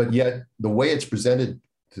 But yet the way it's presented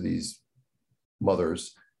to these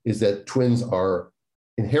mothers is that twins are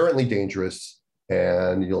inherently dangerous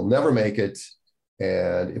and you'll never make it.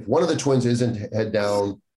 And if one of the twins isn't head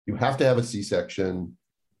down, you have to have a C-section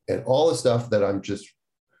and all the stuff that I'm just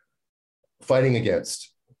fighting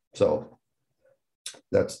against. So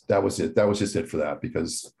that was it. That was just it for that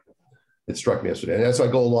because it struck me yesterday. And as I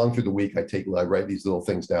go along through the week, I write these little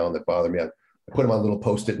things down that bother me. I put them on little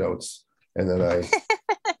Post-it notes and then I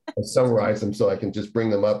summarize them so I can just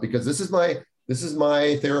bring them up because this is my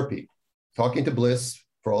therapy. Talking to Bliss,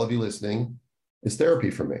 for all of you listening, is therapy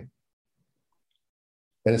for me.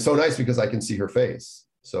 And it's so nice because I can see her face.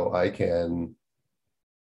 So I can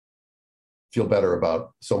feel better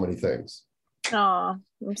about so many things. Oh,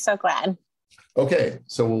 I'm so glad. Okay.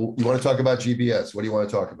 So you want to talk about GBS? What do you want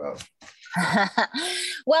to talk about?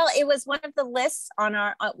 Well, it was one of the lists on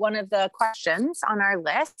one of the questions on our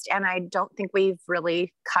list. And I don't think we've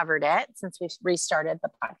really covered it since we restarted the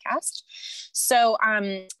podcast. So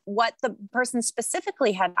what the person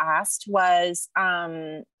specifically had asked was,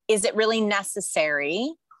 is it really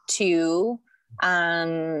necessary to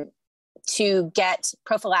get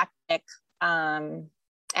prophylactic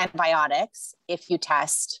antibiotics if you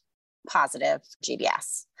test positive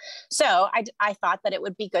GBS? So I thought that it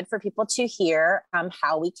would be good for people to hear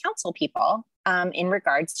how we counsel people in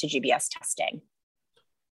regards to GBS testing.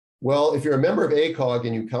 Well, if you're a member of ACOG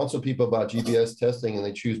and you counsel people about GBS testing and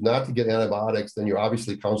they choose not to get antibiotics, then you're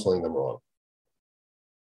obviously counseling them wrong.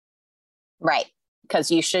 Right. because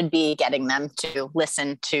you should be getting them to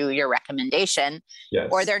listen to your recommendation, Yes.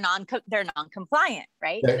 or they're non-compliant,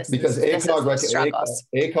 right? Yeah, because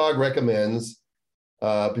ACOG recommends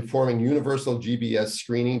performing universal GBS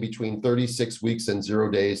screening between 36 weeks and 0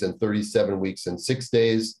 days and 37 weeks and 6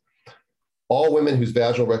 days. All women whose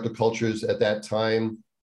vaginal rectal cultures at that time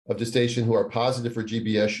of gestation who are positive for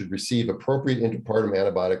GBS should receive appropriate interpartum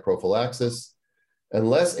antibiotic prophylaxis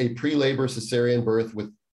unless a pre-labor cesarean birth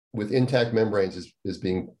with intact membranes is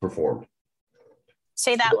being performed.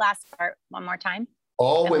 Say that last part one more time.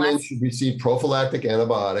 All women should receive prophylactic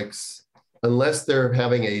antibiotics unless they're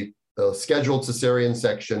having a scheduled cesarean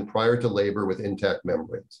section prior to labor with intact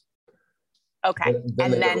membranes. Okay,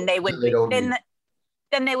 then they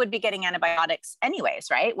would be getting antibiotics anyways,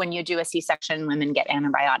 right? When you do a C-section, women get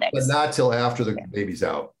antibiotics, but not till after the baby's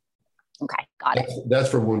out. Okay, got it. That's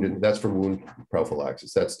for wound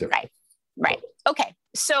prophylaxis. That's different. Right. Okay.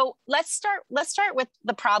 So let's start with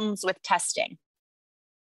the problems with testing.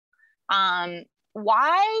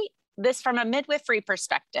 Why this from a midwifery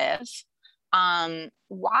perspective?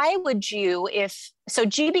 Why would you, so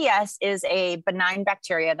GBS is a benign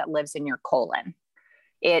bacteria that lives in your colon.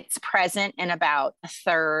 It's present in about a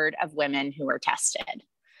third of women who are tested.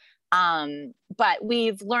 But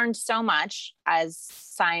we've learned so much as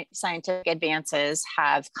scientific advances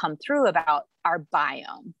have come through about our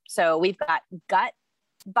biome. So we've got gut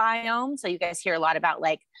biome. So you guys hear a lot about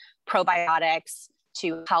like probiotics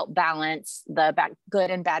to help balance the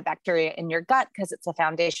good and bad bacteria in your gut because it's the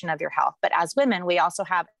foundation of your health. But as women, we also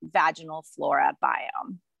have vaginal flora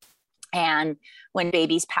biome. And when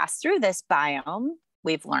babies pass through this biome,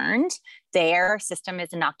 we've learned their system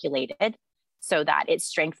is inoculated so that it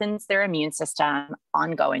strengthens their immune system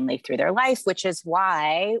ongoingly through their life, which is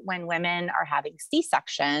why when women are having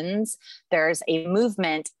C-sections, there's a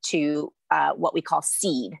movement to what we call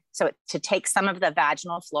seed. So to take some of the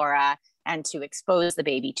vaginal flora and to expose the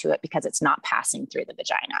baby to it because it's not passing through the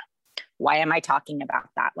vagina. Why am I talking about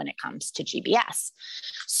that when it comes to GBS?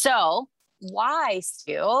 So why,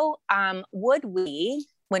 Stu, would we,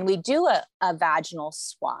 when we do a vaginal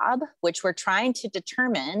swab, which we're trying to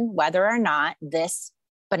determine whether or not this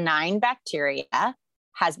benign bacteria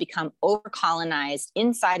has become overcolonized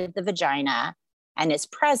inside of the vagina and is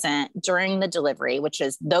present during the delivery, which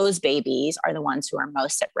is those babies are the ones who are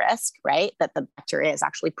most at risk, right? That the bacteria is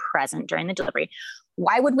actually present during the delivery.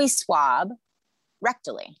 Why would we swab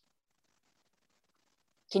rectally?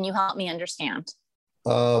 Can you help me understand?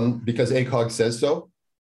 Because ACOG says so.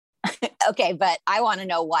 Okay, but I want to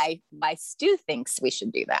know why Stu thinks we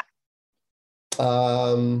should do that.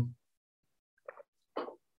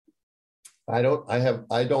 I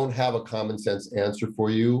don't have a common sense answer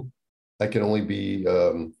for you. I can only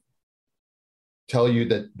tell you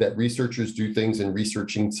that researchers do things in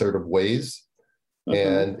researching sort of ways. Mm-hmm.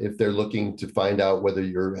 And if they're looking to find out whether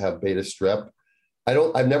you have beta strep,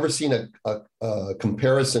 I've never seen a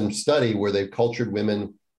comparison study where they've cultured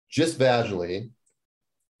women just vaginally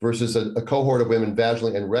versus a cohort of women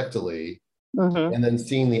vaginally and rectally, mm-hmm. and then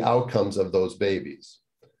seeing the outcomes of those babies.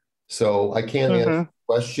 So I can't mm-hmm. answer the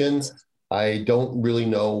question. I don't really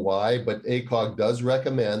know why, but ACOG does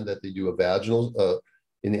recommend that they do a vaginal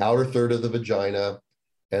in the outer third of the vagina,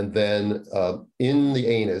 and then in the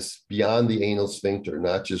anus, beyond the anal sphincter,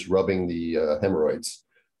 not just rubbing the hemorrhoids,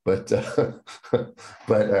 but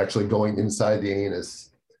actually going inside the anus.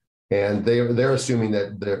 And they're assuming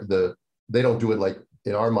that they don't do it like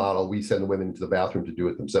in our model. We send the women to the bathroom to do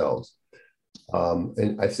it themselves.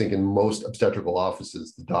 And I think in most obstetrical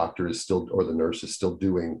offices, the doctor is still, or the nurse is still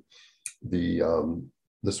doing the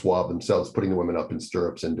swab themselves, putting the women up in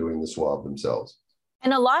stirrups and doing the swab themselves.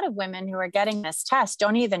 And a lot of women who are getting this test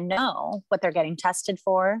don't even know what they're getting tested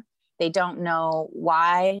for. They don't know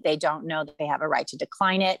why. They don't know that they have a right to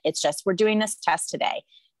decline it. It's just, we're doing this test today.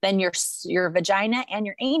 Then your vagina and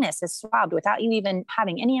your anus is swabbed without you even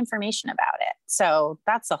having any information about it. So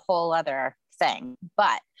that's a whole other thing.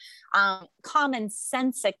 But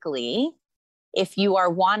commonsensically, if you are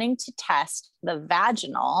wanting to test the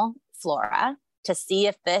vaginal flora to see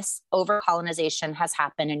if this overcolonization has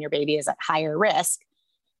happened and your baby is at higher risk,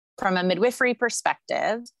 from a midwifery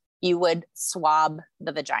perspective, you would swab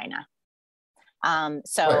the vagina.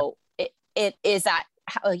 So right. it is that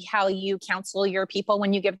how you counsel your people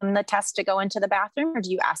when you give them the test to go into the bathroom, or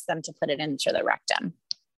do you ask them to put it into the rectum?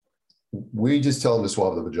 We just tell them to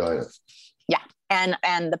swab the vagina. Yeah.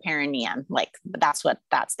 And the perineum, that's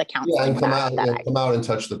the counsel. Yeah, and come out and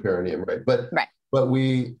touch the perineum, right? But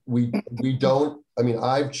we don't. I mean,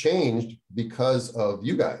 I've changed because of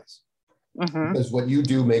you guys. Mm-hmm. Because what you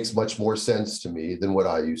do makes much more sense to me than what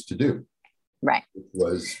I used to do. Right. It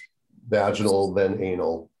was vaginal, then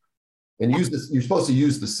anal. And use this, you're supposed to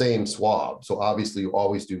use the same swab. So obviously you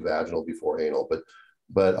always do vaginal before anal, but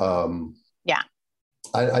yeah,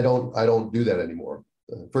 I don't do that anymore.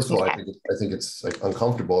 First of all, okay. I think it's like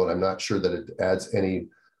uncomfortable, and I'm not sure that it adds any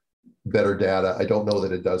better data. I don't know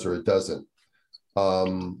that it does or it doesn't.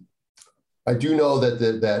 I do know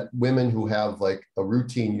that women who have like a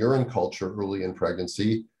routine urine culture early in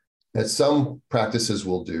pregnancy, as some practices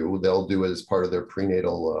will do, they'll do it as part of their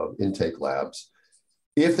prenatal intake labs.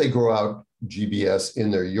 If they grow out GBS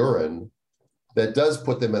in their urine, that does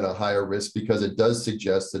put them at a higher risk because it does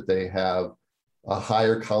suggest that they have a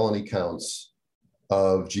higher colony counts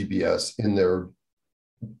of GBS in their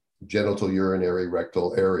genital urinary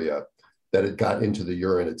rectal area, that it got into the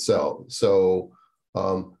urine itself. So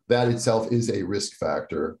that itself is a risk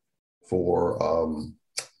factor for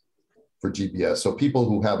GBS. So people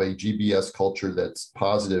who have a GBS culture that's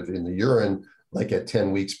positive in the urine, like at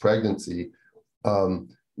 10 weeks pregnancy,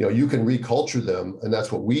 you can reculture them, and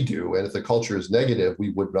that's what we do. And if the culture is negative,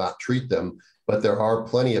 we would not treat them. But there are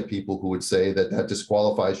plenty of people who would say that that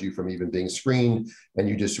disqualifies you from even being screened, and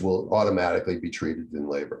you just will automatically be treated in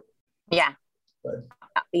labor. Yeah. Right.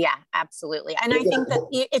 Yeah, absolutely. And I think that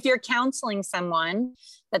if you're counseling someone,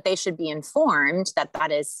 that they should be informed that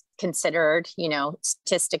that is considered,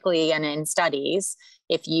 statistically and in studies.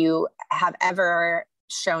 If you have ever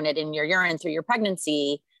shown it in your urine through your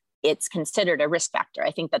pregnancy, it's considered a risk factor.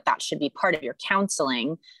 I think that should be part of your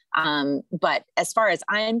counseling. But as far as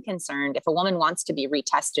I'm concerned, if a woman wants to be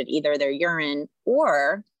retested, either their urine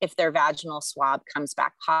or if their vaginal swab comes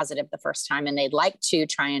back positive the first time and they'd like to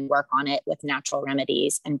try and work on it with natural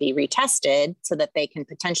remedies and be retested so that they can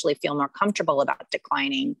potentially feel more comfortable about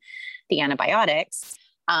declining the antibiotics,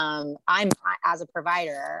 as a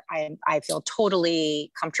provider, I feel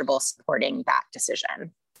totally comfortable supporting that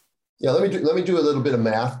decision. Yeah, let me do a little bit of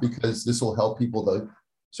math, because this will help people to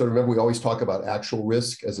sort of remember we always talk about actual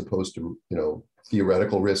risk as opposed to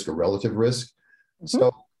theoretical risk or relative risk. Mm-hmm.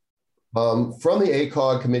 So from the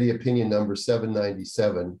ACOG committee opinion number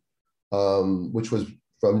 797, which was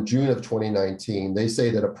from June of 2019, they say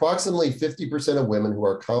that approximately 50% of women who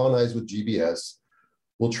are colonized with GBS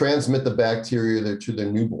will transmit the bacteria to their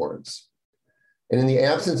newborns. And in the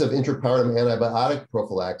absence of intrapartum antibiotic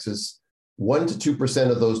prophylaxis, 1 to 2%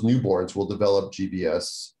 of those newborns will develop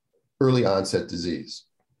GBS, early onset disease.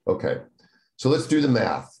 Okay, so let's do the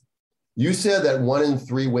math. You said that 1 in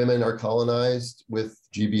 3 women are colonized with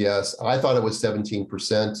GBS. I thought it was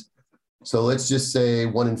 17%. So let's just say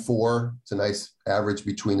 1 in 4. It's a nice average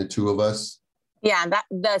between the two of us. Yeah,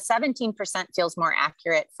 the 17% feels more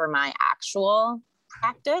accurate for my actual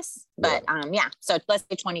practice, but yeah, so let's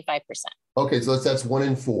say 25%. Okay, so that's 1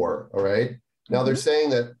 in 4, all right? Now they're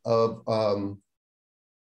saying that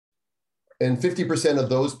and 50% of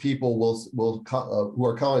those people who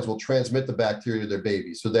are colonized will transmit the bacteria to their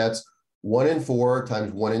babies. So that's 1 in 4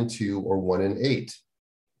 times 1 in 2, or 1 in 8.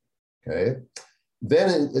 Okay.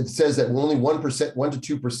 Then it says that only 1 to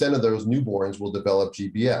 2% of those newborns will develop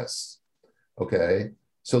GBS. Okay.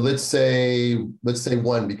 So let's say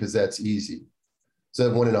 1, because that's easy.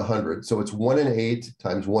 So 1 in 100. So it's 1 in 8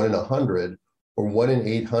 times 1 in 100, or 1 in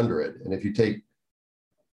 800. And if you take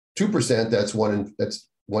 2%, that's 1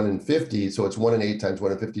 in 50. So it's 1 in 8 times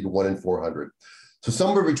 1 in 50 to 1 in 400. So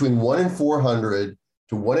somewhere between 1 in 400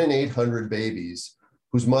 to 1 in 800 babies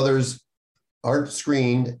whose mothers aren't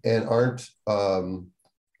screened and aren't for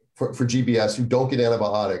GBS, who don't get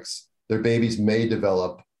antibiotics, their babies may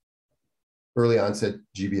develop early onset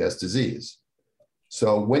GBS disease.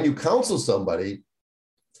 So when you counsel somebody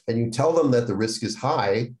and you tell them that the risk is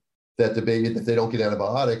high, that the baby, if they don't get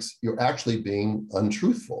antibiotics, you're actually being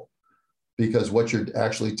untruthful, because what you're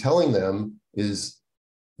actually telling them is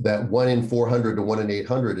that 1 in 400 to 1 in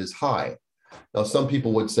 800 is high. Now, some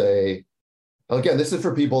people would say, again, this is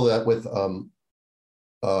for people that with,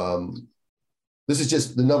 this is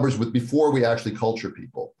just the numbers with before we actually culture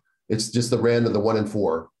people. It's just the random, the 1 in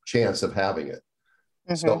 4 chance of having it.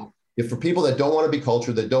 Mm-hmm. So if for people that don't want to be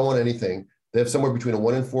cultured, that don't want anything, they have somewhere between a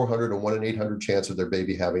 1 in 400 and 1 in 800 chance of their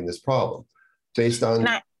baby having this problem based on.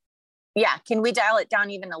 Can we dial it down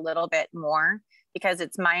even a little bit more? Because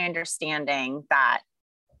it's my understanding that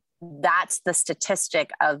that's the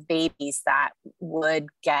statistic of babies that would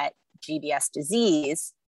get GBS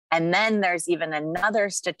disease. And then there's even another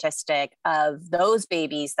statistic of those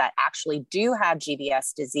babies that actually do have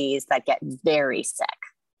GBS disease that get very sick.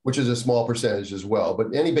 Which is a small percentage as well.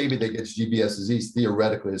 But any baby that gets GBS disease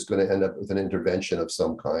theoretically is going to end up with an intervention of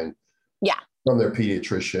some kind. Yeah. From their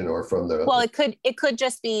pediatrician or from the. Well, it could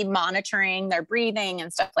just be monitoring their breathing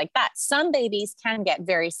and stuff like that. Some babies can get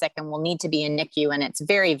very sick and will need to be in NICU, and it's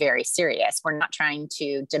very, very serious. We're not trying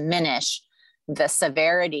to diminish the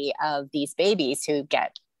severity of these babies who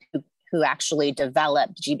actually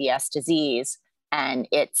develop GBS disease, and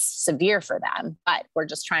it's severe for them. But we're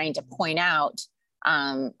just trying to point out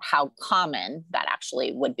how common that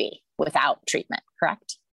actually would be without treatment,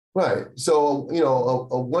 correct? Right. So,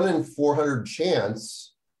 a 1 in 400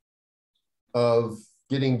 chance of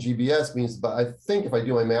getting GBS means, but I think if I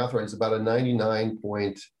do my math right, it's about a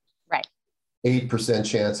 99.8%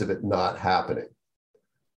 chance of it not happening.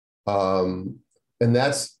 And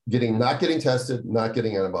that's not getting tested, not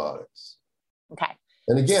getting antibiotics. Okay.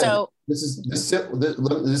 And again, this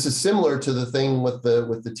is similar to the thing with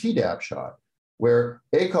the Tdap shot, where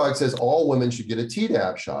ACOG says all women should get a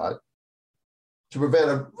Tdap shot to prevent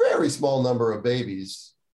a very small number of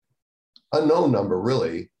babies, unknown number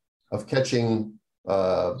really, of catching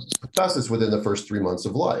pertussis within the first 3 months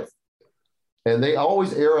of life. And they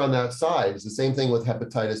always err on that side. It's the same thing with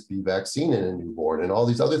hepatitis B vaccine in a newborn and all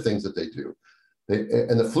these other things that they do.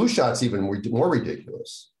 And the flu shot's even more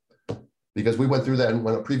ridiculous, because we went through that in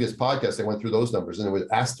a previous podcast. I went through those numbers, and it was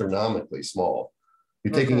astronomically small.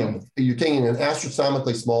 You're taking an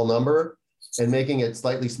astronomically small number and making it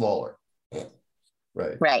slightly smaller.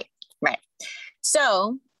 Right.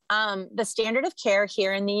 So the standard of care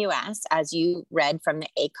here in the US, as you read from the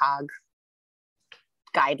ACOG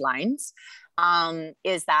guidelines,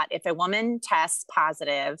 is that if a woman tests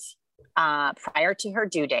positive prior to her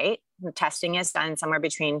due date, the testing is done somewhere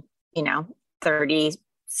between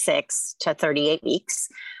 36 to 38 weeks,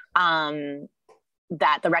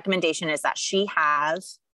 that the recommendation is that she have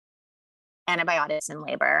antibiotics in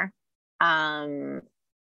labor.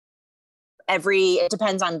 It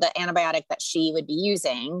depends on the antibiotic that she would be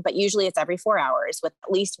using, but usually it's every 4 hours with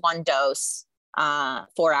at least one dose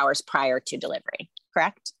 4 hours prior to delivery,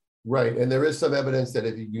 correct? Right. And there is some evidence that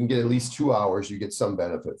if you can get at least 2 hours, you get some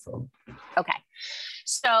benefit from. Okay.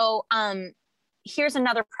 So here's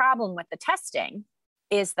another problem with the testing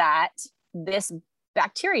is that this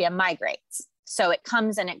bacteria migrates. So it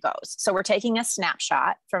comes and it goes. So we're taking a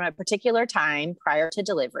snapshot from a particular time prior to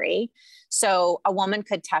delivery. So a woman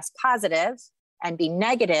could test positive and be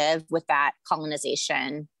negative with that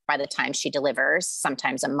colonization by the time she delivers,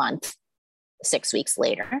 sometimes a month, 6 weeks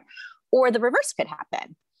later, or the reverse could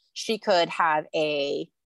happen. She could have a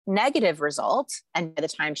negative result, and by the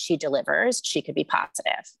time she delivers, she could be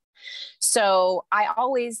positive. So I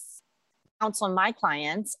always counsel my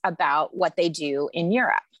clients about what they do in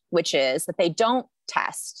Europe, which is that they don't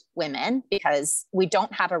test women because we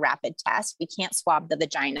don't have a rapid test. We can't swab the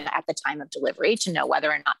vagina at the time of delivery to know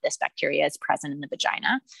whether or not this bacteria is present in the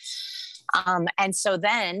vagina. And so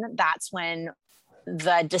then that's when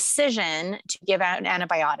the decision to give out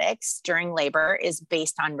antibiotics during labor is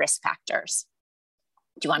based on risk factors.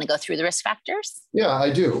 Do you want to go through the risk factors? Yeah,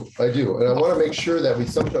 I do. And I want to make sure that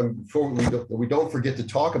before we don't forget to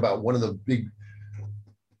talk about one of the big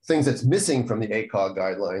things that's missing from the ACOG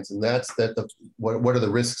guidelines, and that's what are the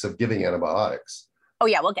risks of giving antibiotics? Oh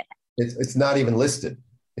yeah, we'll get that. It's not even listed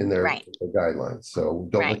in their guidelines, so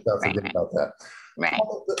let's not forget about that. Right.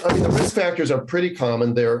 I mean, the risk factors are pretty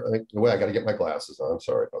common. I got to get my glasses on. I'm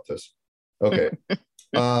sorry about this. Okay.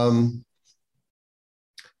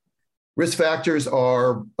 Risk factors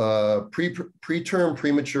are preterm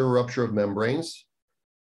premature rupture of membranes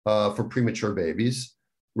for premature babies,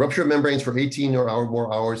 rupture of membranes for 18 or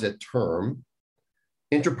more hours at term,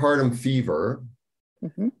 intrapartum fever.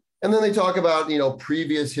 Mm-hmm. And then they talk about,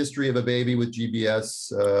 previous history of a baby with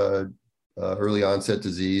GBS, early onset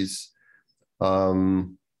disease.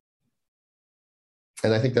 And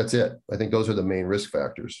I think that's it. I think those are the main risk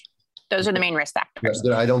factors. Those are the main risk factors.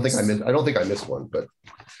 I don't think I missed one, but.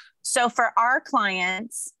 So for our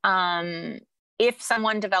clients, if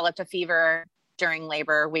someone developed a fever during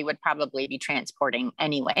labor, we would probably be transporting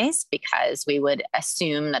anyways, because we would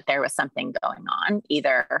assume that there was something going on,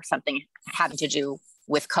 either something having to do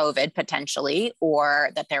with COVID potentially,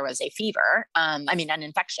 or that there was a fever, an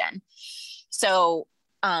infection. So,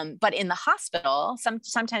 but in the hospital,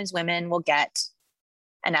 sometimes women will get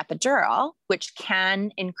an epidural, which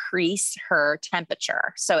can increase her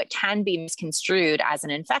temperature. So it can be misconstrued as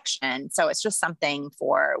an infection. So it's just something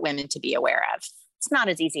for women to be aware of. It's not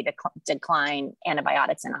as easy to decline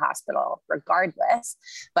antibiotics in a hospital regardless,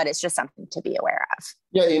 but it's just something to be aware of.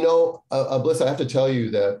 Yeah, Bliss, I have to tell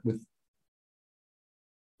you that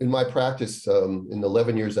in my practice, in the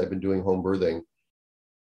 11 years I've been doing home birthing,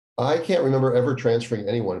 I can't remember ever transferring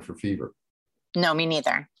anyone for fever. No, me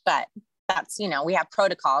neither. But that's, we have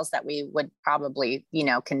protocols that we would probably,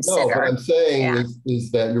 No, consider. what I'm saying Yeah.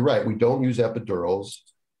 is that you're right. We don't use epidurals.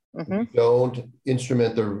 We don't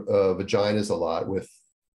instrument their vaginas a lot with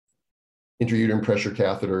intrauterine pressure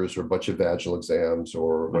catheters or a bunch of vaginal exams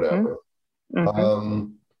or whatever.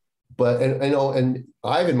 But and I know, and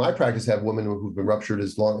I've in my practice have women who've been ruptured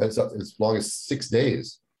as long as 6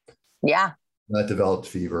 days. Yeah. Not developed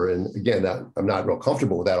fever. And again, I'm not real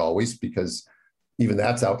comfortable with that always, because even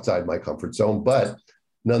that's outside my comfort zone. But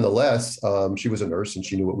nonetheless, she was a nurse and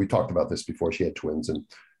she knew what we talked about this before. She had twins and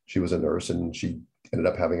she was a nurse and she ended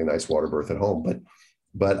up having a nice water birth at home.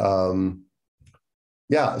 But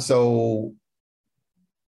yeah, so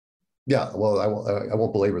yeah, well, I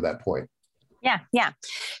won't belabor that point. Yeah.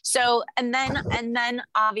 So, and then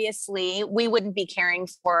obviously we wouldn't be caring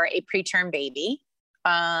for a preterm baby,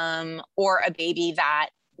 or a baby that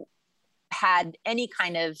had any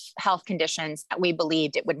kind of health conditions that we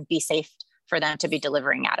believed it wouldn't be safe for them to be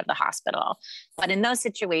delivering out of the hospital. But in those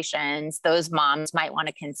situations, those moms might want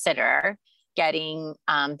to consider getting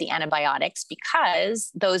the antibiotics,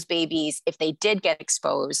 because those babies, if they did get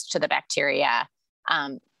exposed to the bacteria,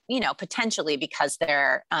 potentially because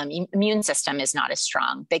their immune system is not as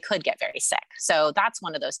strong, they could get very sick. So that's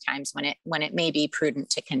one of those times when it may be prudent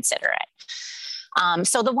to consider it.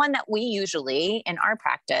 So the one that we usually in our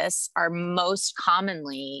practice are most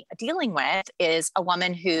commonly dealing with is a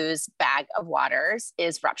woman whose bag of waters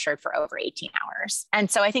is ruptured for over 18 hours.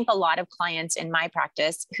 And so I think a lot of clients in my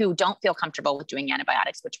practice who don't feel comfortable with doing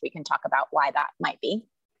antibiotics, which we can talk about why that might be,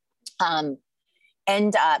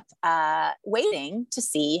 end up waiting to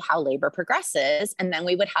see how labor progresses. And then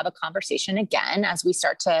we would have a conversation again as we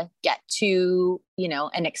start to get to,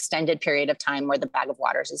 an extended period of time where the bag of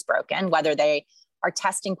waters is broken, whether they are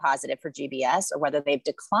testing positive for GBS or whether they've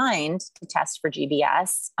declined to test for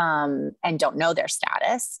GBS and don't know their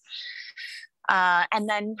status. And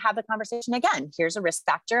then have the conversation again. Here's a risk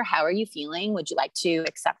factor. How are you feeling? Would you like to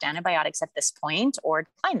accept antibiotics at this point or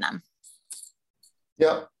decline them?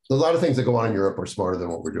 Yeah. A lot of things that go on in Europe are smarter than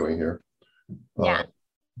what we're doing here.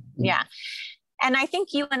 Yeah. And I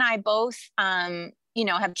think you and I both,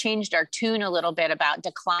 have changed our tune a little bit about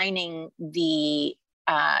declining the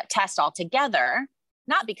test altogether,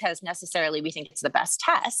 not because necessarily we think it's the best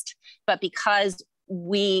test, but because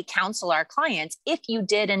we counsel our clients, if you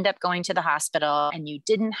did end up going to the hospital and you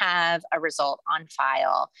didn't have a result on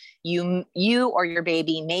file, you or your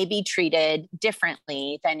baby may be treated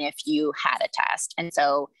differently than if you had a test. And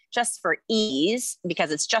so just for ease,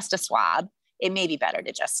 because it's just a swab, it may be better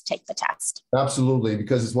to just take the test. Absolutely,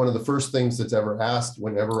 because it's one of the first things that's ever asked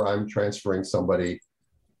whenever I'm transferring somebody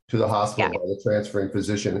to the hospital by the transferring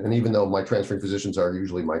physician. And even though my transferring physicians are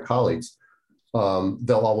usually my colleagues,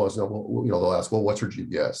 they'll always know, they'll ask, well, what's her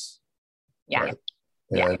GBS? Yeah. Right?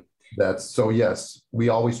 And that's, so yes, we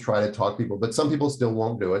always try to talk people, but some people still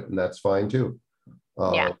won't do it, and that's fine too.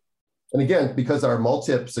 And again, because our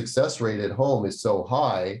multip success rate at home is so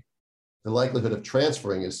high, the likelihood of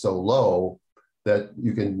transferring is so low that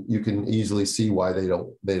you can easily see why they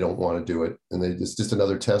don't want to do it. And it's just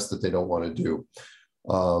another test that they don't want to do.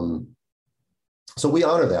 So we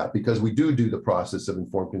honor that, because we do the process of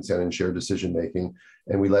informed consent and shared decision making,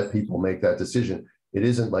 and we let people make that decision. It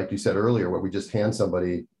isn't like you said earlier, where we just hand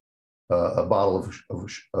somebody a bottle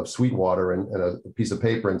of sweet water and a piece of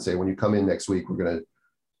paper and say, when you come in next week, we're going to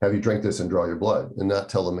have you drink this and draw your blood, and not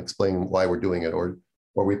tell them, explain why we're doing it, or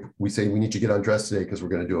we say, we need you to get undressed today because we're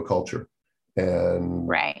going to do a culture, and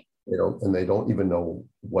they don't even know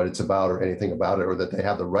what it's about or anything about it, or that they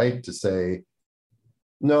have the right to say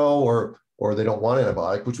no, or they don't want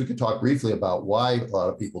antibiotic, which we could talk briefly about why a lot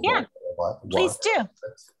of people don't. Please do.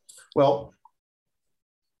 Well,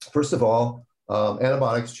 first of all,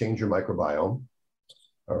 antibiotics change your microbiome.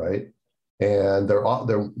 All right, and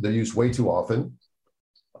they're used way too often.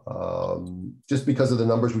 Just because of the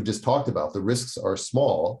numbers we just talked about, the risks are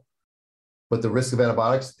small, but the risk of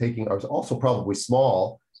antibiotics taking are also probably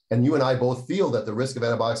small. And you and I both feel that the risk of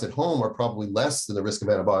antibiotics at home are probably less than the risk of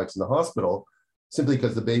antibiotics in the hospital, simply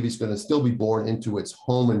because the baby's going to still be born into its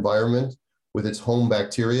home environment with its home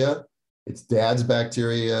bacteria, its dad's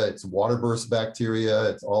bacteria, its water burst bacteria,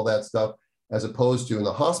 it's all that stuff, as opposed to in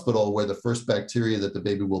the hospital, where the first bacteria that the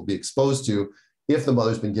baby will be exposed to, if the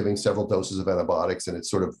mother's been giving several doses of antibiotics and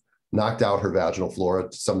it's sort of knocked out her vaginal flora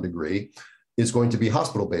to some degree, is going to be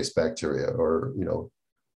hospital-based bacteria, or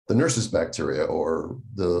the nurse's bacteria, or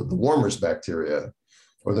the warmer's bacteria,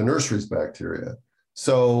 or the nursery's bacteria.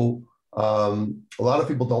 So a lot of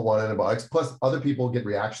people don't want antibiotics. Plus, other people get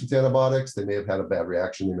reactions to antibiotics. They may have had a bad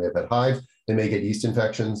reaction. They may have had hives. They may get yeast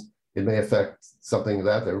infections. It may affect something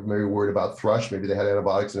that they're maybe worried about thrush. Maybe they had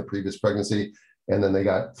antibiotics in a previous pregnancy and then they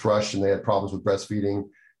got thrush and they had problems with breastfeeding.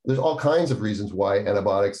 There's all kinds of reasons why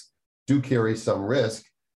antibiotics do carry some risk.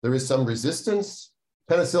 There is some resistance.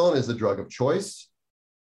 Penicillin is the drug of choice.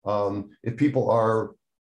 If people are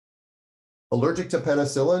allergic to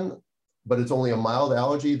penicillin, but it's only a mild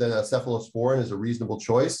allergy, then a cephalosporin is a reasonable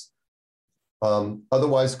choice.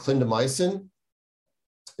 Otherwise, clindamycin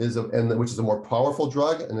which is a more powerful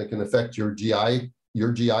drug, and it can affect your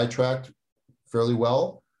GI tract fairly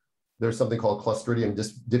well. There's something called Clostridium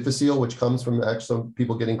difficile, which comes from some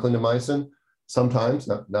people getting clindamycin. Sometimes,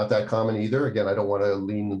 not that common either. Again, I don't want to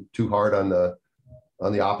lean too hard on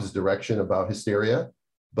the opposite direction about hysteria,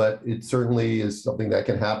 but it certainly is something that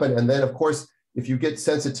can happen. And then, of course, if you get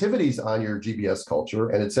sensitivities on your GBS culture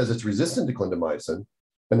and it says it's resistant to clindamycin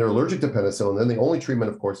and they're allergic to penicillin, then the only treatment,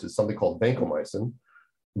 of course, is something called vancomycin.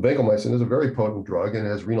 Vancomycin is a very potent drug and it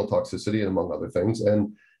has renal toxicity and among other things.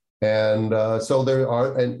 So there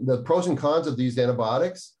are, and the pros and cons of these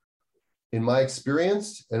antibiotics, in my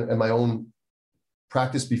experience and my own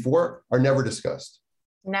practice before, are never discussed.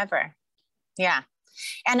 Never. Yeah.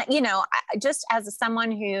 And, just as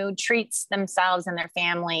someone who treats themselves and their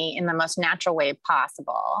family in the most natural way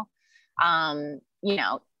possible,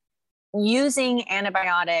 using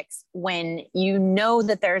antibiotics when you know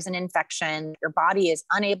that there's an infection, your body is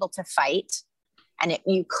unable to fight, and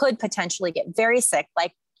you could potentially get very sick.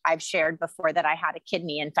 Like I've shared before that I had a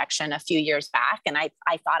kidney infection a few years back, and I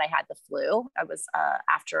thought I had the flu. I was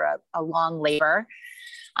after a long labor.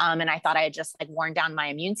 And I thought I had just worn down my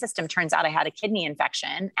immune system. Turns out I had a kidney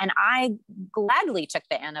infection, and I gladly took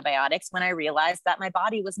the antibiotics when I realized that my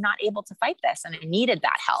body was not able to fight this and I needed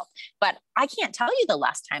that help. But I can't tell you the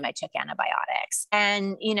last time I took antibiotics.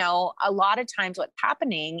 And, a lot of times what's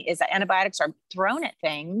happening is that antibiotics are thrown at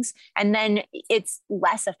things and then it's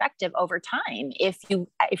less effective over time if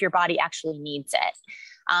your body actually needs it.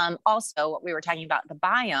 Also, what we were talking about, the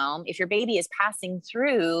biome, if your baby is passing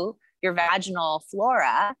through your vaginal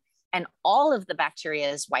flora and all of the bacteria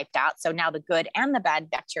is wiped out, so now the good and the bad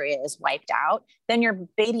bacteria is wiped out, then your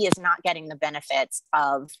baby is not getting the benefits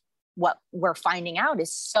of what we're finding out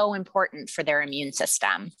is so important for their immune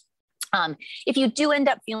system. If you do end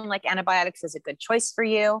up feeling like antibiotics is a good choice for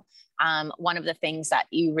you, one of the things that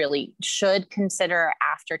you really should consider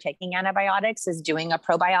after taking antibiotics is doing a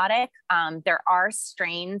probiotic. There are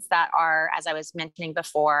strains that are, as I was mentioning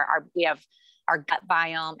before, we have our gut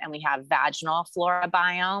biome and we have vaginal flora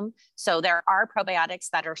biome. So there are probiotics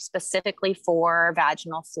that are specifically for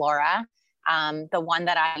vaginal flora. The one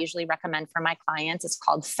that I usually recommend for my clients is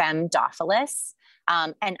called Femdophilus.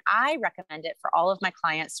 And I recommend it for all of my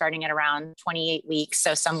clients starting at around 28 weeks.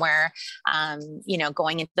 So somewhere,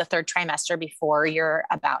 going into the third trimester before you're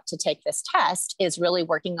about to take this test is really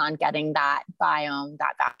working on getting that biome,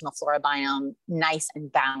 that vaginal flora biome, nice and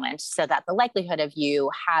balanced so that the likelihood of you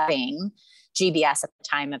having GBS at the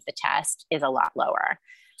time of the test is a lot lower.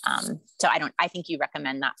 So I think you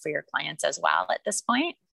recommend that for your clients as well at this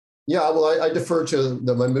point. Yeah, well, I defer to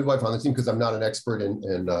my midwife on the team because I'm not an expert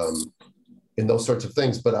in those sorts of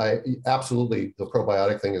things, but absolutely the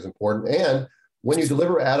probiotic thing is important. And when you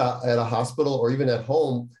deliver at a hospital or even at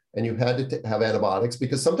home and you had to have antibiotics,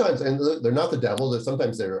 because sometimes, and they're not the devil,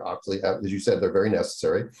 sometimes they're actually, as you said, they're very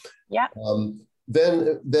necessary. Yeah.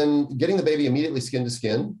 Then getting the baby immediately skin to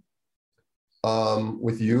skin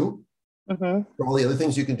with you. Mm-hmm. All the other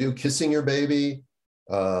things you can do, kissing your baby,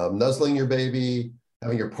 nuzzling your baby,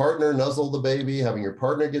 having your partner nuzzle the baby, having your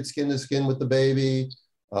partner get skin to skin with the baby,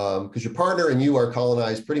 because your partner and you are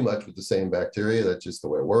colonized pretty much with the same bacteria. That's just the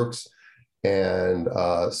way it works. And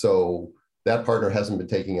so that partner hasn't been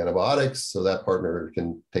taking antibiotics, so that partner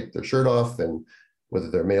can take their shirt off, and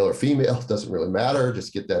whether they're male or female, it doesn't really matter.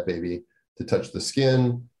 Just get that baby to touch the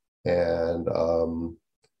skin and,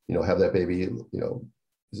 have that baby,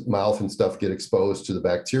 mouth and stuff get exposed to the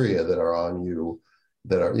bacteria that are on you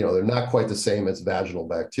that are, they're not quite the same as vaginal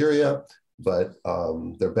bacteria, but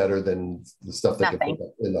they're better than the stuff that get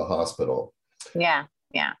put in the hospital. Yeah.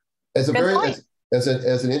 Yeah. As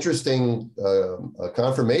an interesting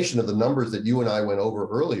confirmation of the numbers that you and I went over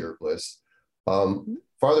earlier, Bliss,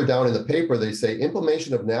 farther down in the paper, they say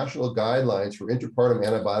implementation of national guidelines for interpartum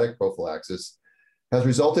antibiotic prophylaxis has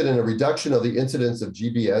resulted in a reduction of the incidence of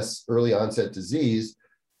GBS, early onset disease,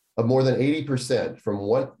 of more than 80%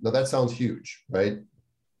 now that sounds huge, right?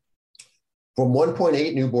 From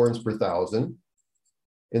 1.8 newborns per thousand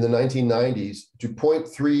in the 1990s to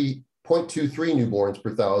 0.23 newborns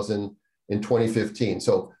per thousand in 2015.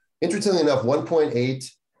 So interestingly enough, 1.8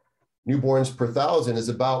 newborns per thousand is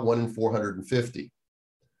about 1 in 450,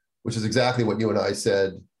 which is exactly what you and I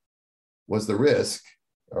said was the risk.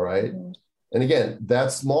 All right. And again,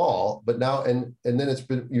 that's small, but now, and then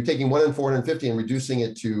you're taking 1 in 450 and reducing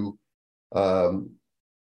it to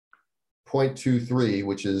 0.23,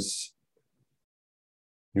 which is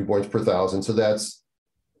newborns per thousand. So that's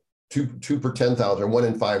two per 10,000, or 1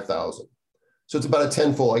 in 5,000. So it's about a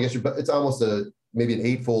tenfold, I guess it's almost maybe an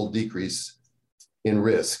 8-fold decrease in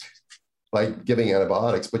risk by giving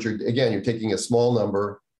antibiotics. But you're taking a small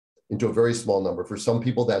number into a very small number. For some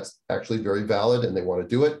people, that's actually very valid and they want to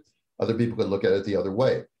do it. Other people could look at it the other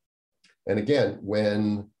way. And again,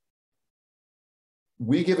 when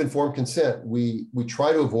we give informed consent, we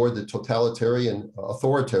try to avoid the totalitarian,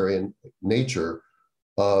 authoritarian nature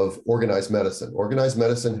of organized medicine. Organized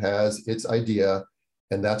medicine has its idea,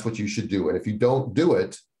 and that's what you should do. And if you don't do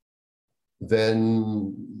it,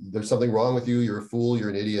 then there's something wrong with you. You're a fool. You're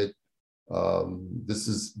an idiot. This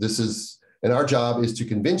is, and our job is to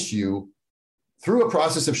convince you through a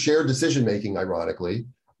process of shared decision-making, ironically,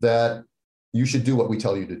 that you should do what we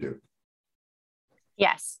tell you to do.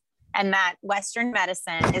 Yes. And that Western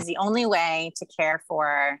medicine is the only way to care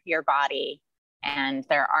for your body. And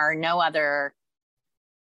there are no other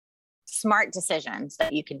smart decisions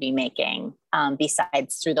that you could be making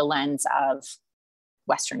besides through the lens of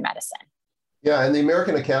Western medicine. Yeah, and the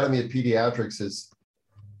American Academy of Pediatrics has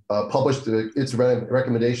published its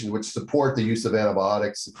recommendations, which support the use of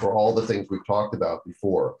antibiotics for all the things we've talked about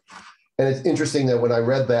before. And it's interesting that when I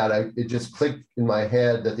read that, it just clicked in my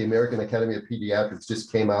head that the American Academy of Pediatrics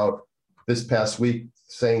just came out this past week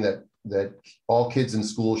saying that all kids in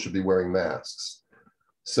school should be wearing masks.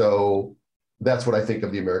 So that's what I think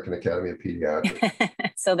of the American Academy of Pediatrics.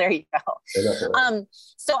 So there you go.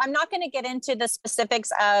 So I'm not going to get into the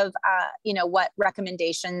specifics of, what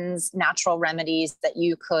recommendations, natural remedies that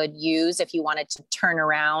you could use if you wanted to turn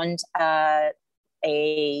around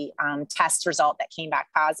a test result that came back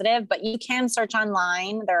positive, but you can search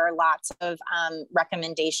online. There are lots of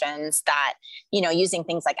recommendations that, using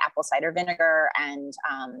things like apple cider vinegar and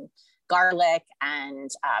garlic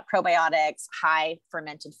and probiotics, high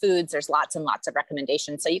fermented foods. There's lots and lots of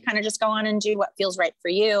recommendations. So you kind of just go on and do what feels right for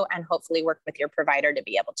you and hopefully work with your provider to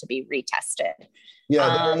be able to be retested.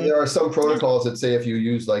 Yeah, there are some protocols that say if you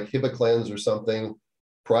use like Hibiclens or something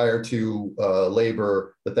prior to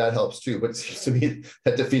labor, that helps too. But it seems to me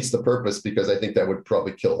that defeats the purpose, because I think that would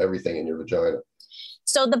probably kill everything in your vagina.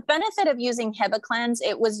 So the benefit of using Hibiclens,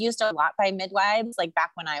 it was used a lot by midwives, like back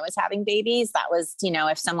when I was having babies. That was,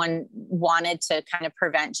 if someone wanted to kind of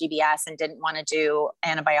prevent GBS and didn't want to do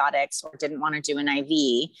antibiotics or didn't want to do an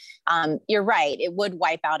IV, you're right, it would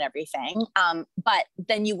wipe out everything. But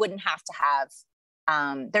then you wouldn't have to have,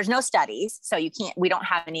 there's no studies, so we don't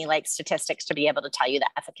have any like statistics to be able to tell you the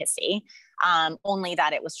efficacy, only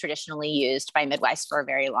that it was traditionally used by midwives for a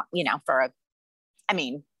very long,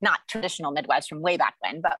 not traditional midwives from way back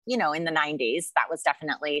when, but, in the 90s, that was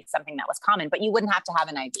definitely something that was common, but you wouldn't have to have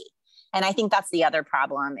an IV. And I think that's the other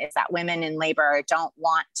problem, is that women in labor don't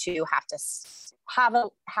want to have to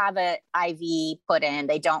have an IV put in.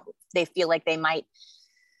 They feel like they might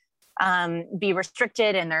be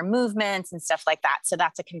restricted in their movements and stuff like that. So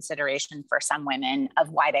that's a consideration for some women of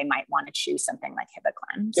why they might want to choose something like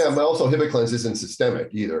Hibiclens. Yeah, but also Hibiclens isn't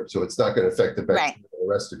systemic either. So it's not going to affect the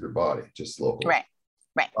rest of your body, just locally.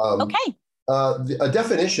 Right. Okay. A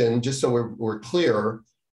definition, just so we're clear,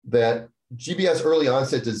 that GBS early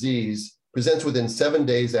onset disease presents within 7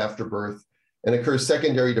 days after birth and occurs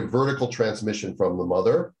secondary to vertical transmission from the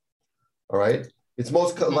mother. All right. It's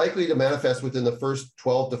most likely to manifest within the first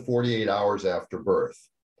 12 to 48 hours after birth.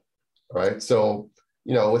 All right. So,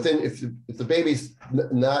 if the baby's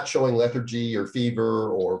not showing lethargy or fever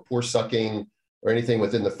or poor sucking or anything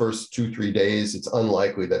within the first 2-3 days, it's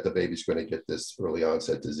unlikely that the baby's going to get this early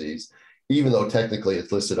onset disease, even though technically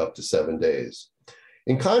it's listed up to 7 days.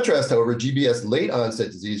 In contrast, however, GBS late onset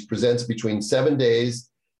disease presents between 7 days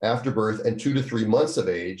after birth and 2 to 3 months of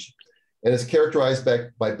age, and is characterized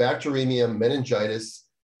by bacteremia, meningitis,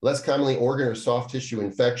 less commonly organ or soft tissue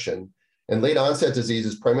infection, and late onset disease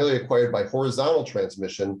is primarily acquired by horizontal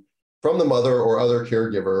transmission from the mother or other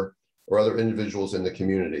caregiver or other individuals in the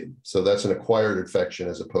community. So that's an acquired infection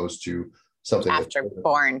as opposed to something after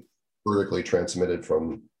born, vertically transmitted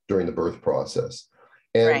from during the birth process.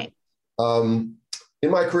 And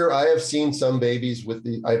in my career, I have seen some babies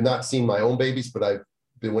I have not seen my own babies, but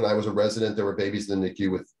when I was a resident, there were babies in the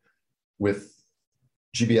NICU with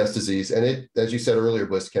GBS disease. And it, as you said earlier,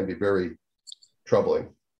 Bliss, can be very troubling,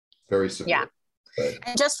 very severe. Yeah. Right.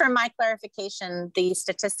 And just for my clarification, the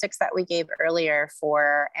statistics that we gave earlier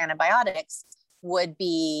for antibiotics would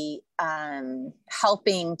be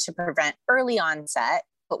helping to prevent early onset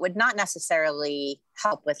but would not necessarily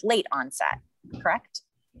help with late onset, correct?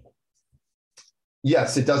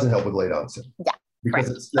 Yes, it doesn't help with late onset. Yeah.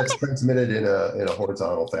 Because that's transmitted in a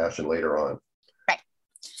horizontal fashion later on. Right.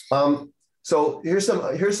 So here's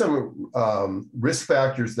some risk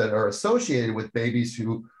factors that are associated with babies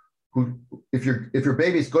who if your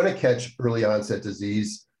baby's going to catch early onset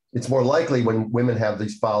disease, it's more likely when women have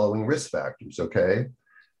these following risk factors. Okay,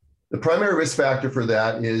 the primary risk factor for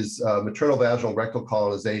that is maternal vaginal rectal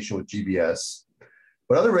colonization with GBS,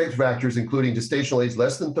 but other risk factors including gestational age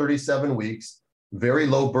less than 37 weeks, very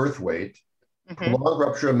low birth weight, prolonged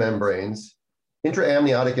rupture of membranes,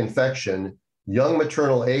 intraamniotic infection, young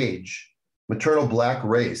maternal age, maternal black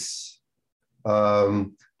race,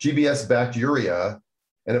 GBS bacteria,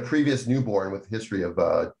 and a previous newborn with history of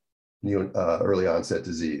early onset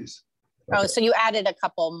disease. Okay. Oh, so you added a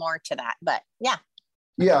couple more to that, but yeah.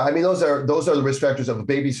 Yeah, I mean those are the risk factors of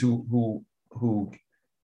babies who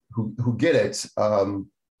get it.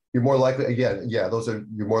 You're more likely, again, yeah,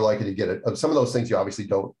 you're more likely to get it. Some of those things you obviously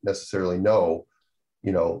don't necessarily know,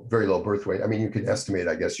 very low birth weight. I mean, you could estimate,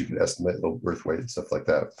 I guess you could estimate low birth weight and stuff like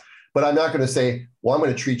that. But I'm not going to say, well, I'm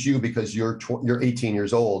going to treat you because you're 18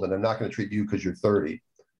 years old, and I'm not going to treat you because you're 30.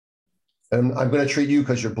 And I'm going to treat you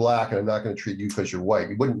because you're Black, and I'm not going to treat you because you're white.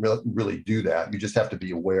 You wouldn't really do that. You just have to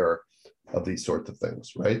be aware of these sorts of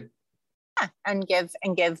things, right? Yeah, and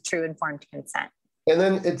give true informed consent. And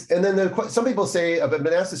then some people say, I've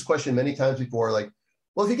been asked this question many times before, like,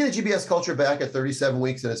 well, if you get a GBS culture back at 37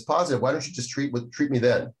 weeks and it's positive, why don't you just treat me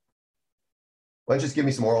then? Why don't you just give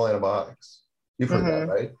me some oral antibiotics? You've heard that,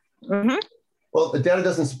 right? Mm-hmm. Well, the data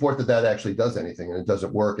doesn't support that actually does anything, and it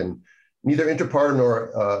doesn't work. And neither antepartum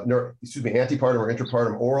or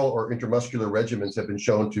intrapartum oral or intramuscular regimens have been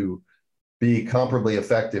shown to be comparably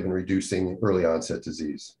effective in reducing early onset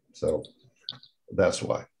disease. So that's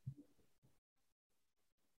why.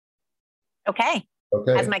 Okay.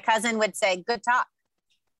 As my cousin would say, good talk.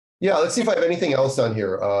 Yeah, let's see if I have anything else on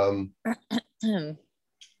here.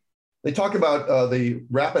 They talk about the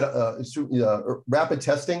rapid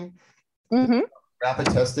testing. Mm-hmm. Rapid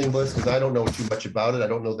testing list, because I don't know too much about it. I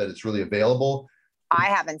don't know that it's really available. I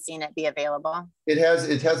haven't seen it be available. It has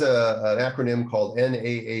an acronym called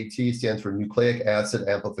NAAT, stands for Nucleic Acid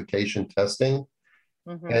Amplification Testing.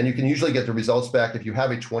 Mm-hmm. And you can usually get the results back if you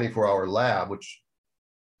have a 24-hour lab, which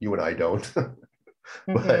you and I don't. But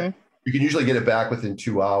mm-hmm. you can usually get it back within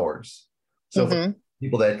 2 hours. So mm-hmm. for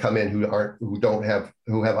people that come in who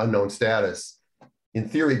have unknown status, in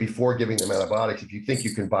theory, before giving them antibiotics, if you think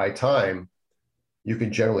you can buy time, you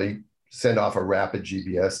can generally send off a rapid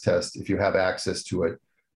GBS test if you have access to it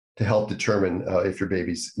to help determine if your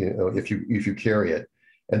baby's, if you carry it.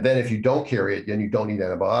 And then if you don't carry it, then you don't need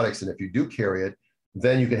antibiotics. And if you do carry it,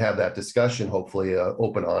 then you can have that discussion, hopefully an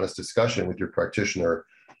open, honest discussion with your practitioner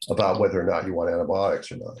about whether or not you want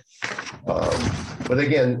antibiotics or not. But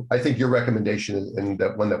again, I think your recommendation, and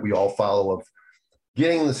that one that we all follow, of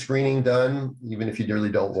getting the screening done, even if you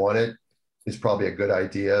really don't want it, is probably a good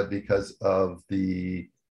idea because of the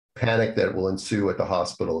panic that will ensue at the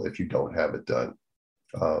hospital if you don't have it done.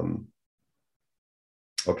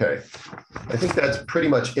 Okay, I think that's pretty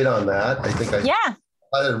much it on that. I think I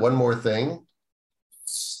added one more thing.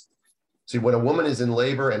 See, when a woman is in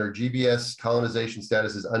labor and her GBS colonization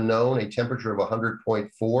status is unknown, a temperature of 100.4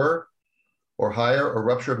 or higher, or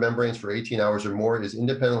rupture of membranes for 18 hours or more is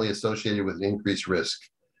independently associated with an increased risk.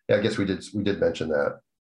 Yeah, I guess we did mention that.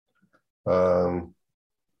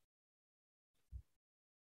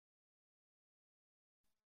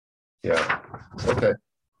 Yeah, okay.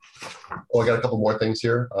 Oh, I got a couple more things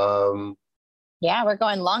here. Yeah, we're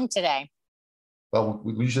going long today. Well,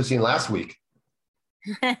 we should have seen last week.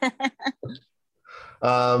 That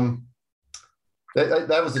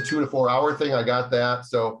was a 2 to 4 hour thing. I got that.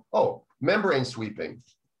 So, membrane sweeping.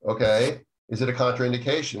 Okay. Is it a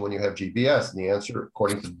contraindication when you have GBS? And the answer,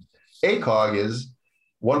 according to ACOG, is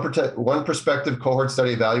one prospective cohort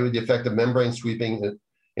study evaluated the effect of membrane sweeping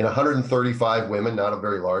in 135 women, not a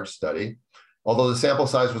very large study. Although the sample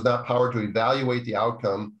size was not powered to evaluate the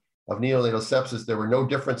outcome of neonatal sepsis, there were no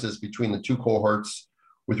differences between the two cohorts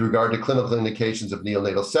with regard to clinical indications of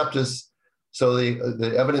neonatal sepsis. So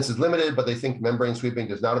the evidence is limited, but they think membrane sweeping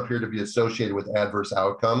does not appear to be associated with adverse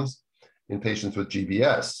outcomes in patients with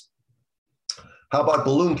GBS. How about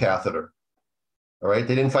balloon catheter? All right,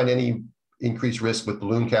 they didn't find any increased risk with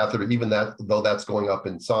balloon catheter, even though that's going up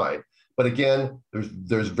inside. But again,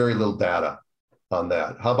 there's very little data on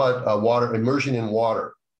that. How about immersion in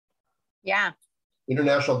water? Yeah.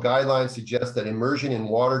 International guidelines suggest that immersion in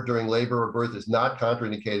water during labor or birth is not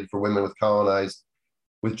contraindicated for women with colonized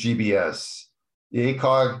with GBS. The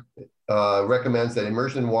ACOG recommends that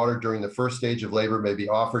immersion in water during the first stage of labor may be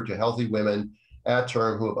offered to healthy women at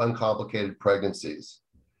term who have uncomplicated pregnancies.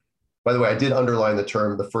 By the way, I did underline the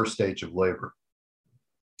term the first stage of labor.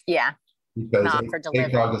 Yeah. Because not for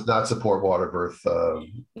delivery. ACOG does not support water birth.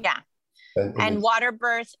 Yeah. And Water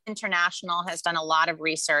Birth International has done a lot of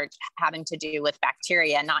research having to do with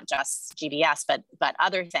bacteria, not just GBS, but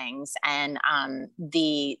other things. And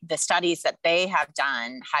the studies that they have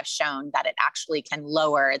done have shown that it actually can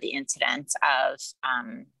lower the incidence of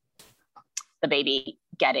the baby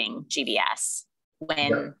getting GBS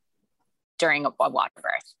during a water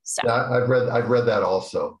birth. So yeah, I've read that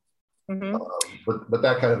also. Mm-hmm. But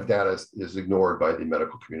that kind of data is ignored by the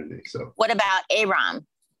medical community. So what about AROM?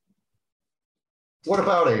 What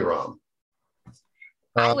about AROM?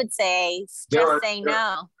 I would say say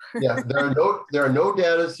no. Yeah, there are no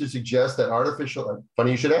data to suggest that artificial.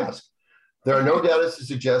 Funny you should ask. There are no data to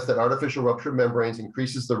suggest that artificial ruptured membranes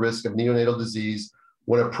increases the risk of neonatal disease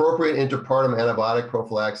when appropriate interpartum antibiotic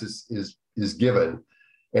prophylaxis is given,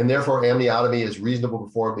 and therefore amniotomy is reasonably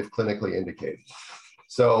performed if clinically indicated.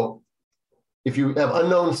 So, if you have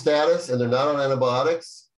unknown status and they're not on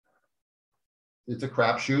antibiotics, it's a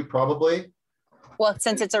crapshoot probably. Well,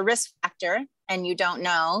 since it's a risk factor and you don't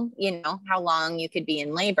know, how long you could be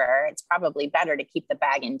in labor, it's probably better to keep the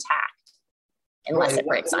bag intact unless it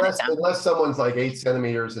breaks on its own. Unless someone's like 8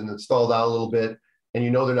 centimeters and it's stalled out a little bit and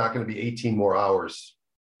they're not going to be 18 more hours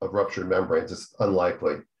of ruptured membranes, it's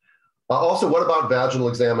unlikely. Also, what about vaginal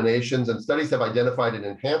examinations? And studies have identified an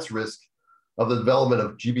enhanced risk of the development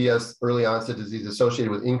of GBS early onset disease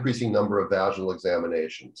associated with increasing number of vaginal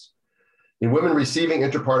examinations. In women receiving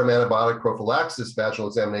interpartum antibiotic prophylaxis, vaginal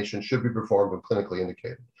examination should be performed when clinically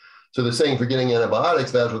indicated. So they're saying if you're getting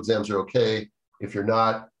antibiotics, vaginal exams are okay. If you're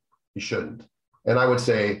not, you shouldn't. And I would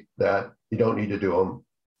say that you don't need to do them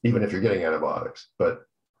even if you're getting antibiotics. But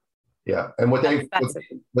yeah, and what they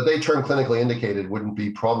term clinically indicated wouldn't be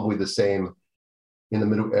probably the same in the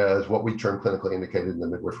middle as what we term clinically indicated in the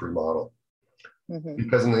midwifery model. Mm-hmm.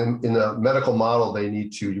 Because in the medical model, they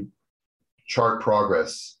need to chart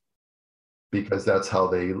progress, because that's how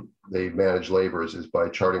they manage labors, is by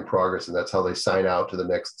charting progress, and that's how they sign out to the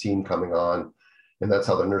next team coming on, and that's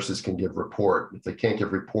how the nurses can give report. If they can't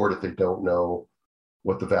give report, if they don't know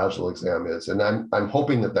what the vaginal exam is, and I'm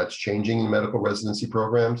hoping that that's changing in medical residency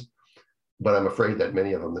programs, but I'm afraid that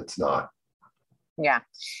many of them it's not. Yeah,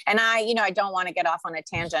 and I don't want to get off on a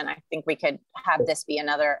tangent. I think we could have this be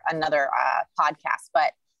another podcast.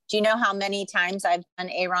 But do you know how many times I've done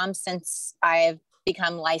AROM since I've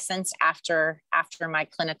become licensed after my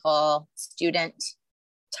clinical student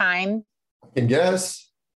time? I can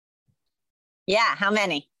guess. Yeah, how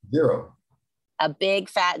many? 0. A big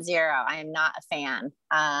fat 0. I am not a fan.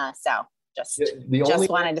 So just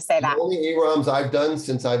wanted to say that. The only AROMs I've done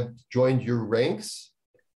since I've joined your ranks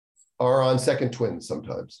are on second twins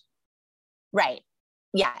sometimes. Right.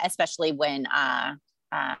 Yeah, especially when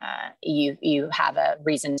you have a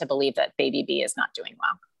reason to believe that baby B is not doing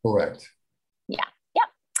well. Correct. Yeah. Yep.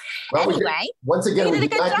 Well, anyway, once again,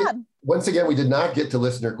 we did not get to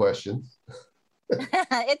listener questions.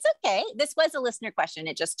 It's okay. This was a listener question.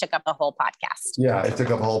 It just took up a whole podcast. Yeah, it took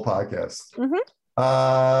up a whole podcast.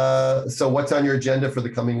 Mm-hmm. So what's on your agenda for the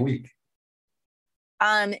coming week?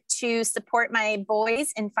 To support my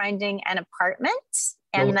boys in finding an apartment,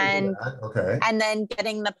 and then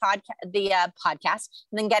getting the podcast,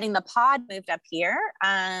 and then getting the pod moved up here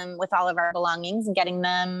with all of our belongings and getting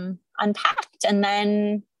them unpacked, and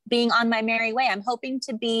then being on my merry way. I'm hoping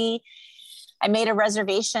to be. I made a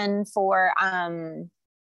reservation for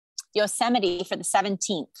Yosemite for the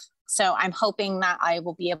 17th, so I'm hoping that I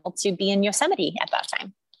will be able to be in Yosemite at that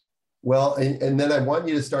time. Well, and then I want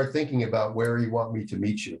you to start thinking about where you want me to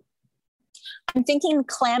meet you. I'm thinking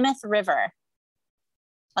Klamath River.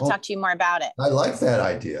 I'll talk to you more about it. I like that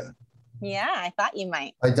idea. Yeah, I thought you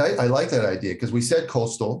might. I like that idea because we said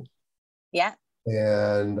coastal. Yeah.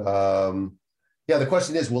 And the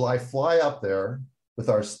question is, will I fly up there with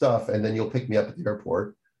our stuff and then you'll pick me up at the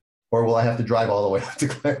airport? Or will I have to drive all the way up to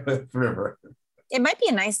Klamath River? It might be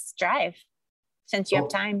a nice drive since you have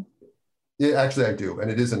time. Yeah, actually, I do. And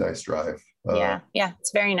it is a nice drive. Yeah,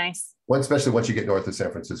 it's very nice. Especially once you get north of San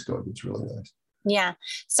Francisco, it's really nice. Yeah.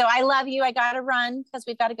 So I love you. I got to run because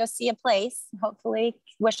we've got to go see a place. Hopefully,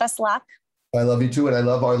 wish us luck. I love you too. And I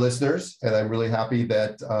love our listeners. And I'm really happy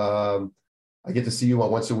that I get to see you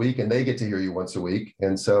once a week and they get to hear you once a week.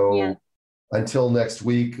 And so until next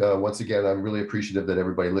week, once again, I'm really appreciative that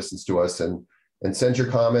everybody listens to us and send your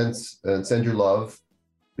comments and send your love,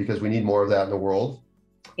 because we need more of that in the world.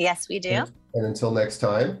 Yes, we do. And until next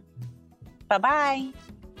time. Bye-bye.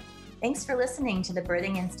 Thanks for listening to the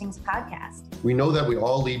Birthing Instincts podcast. We know that we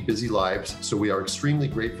all lead busy lives, so we are extremely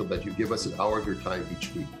grateful that you give us an hour of your time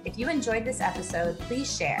each week. If you enjoyed this episode,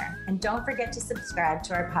 please share. And don't forget to subscribe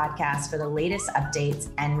to our podcast for the latest updates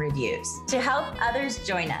and reviews. To help others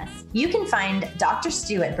join us, you can find Dr.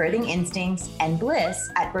 Stu at Birthing Instincts and Bliss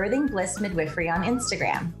at Birthing Bliss Midwifery on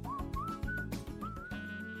Instagram.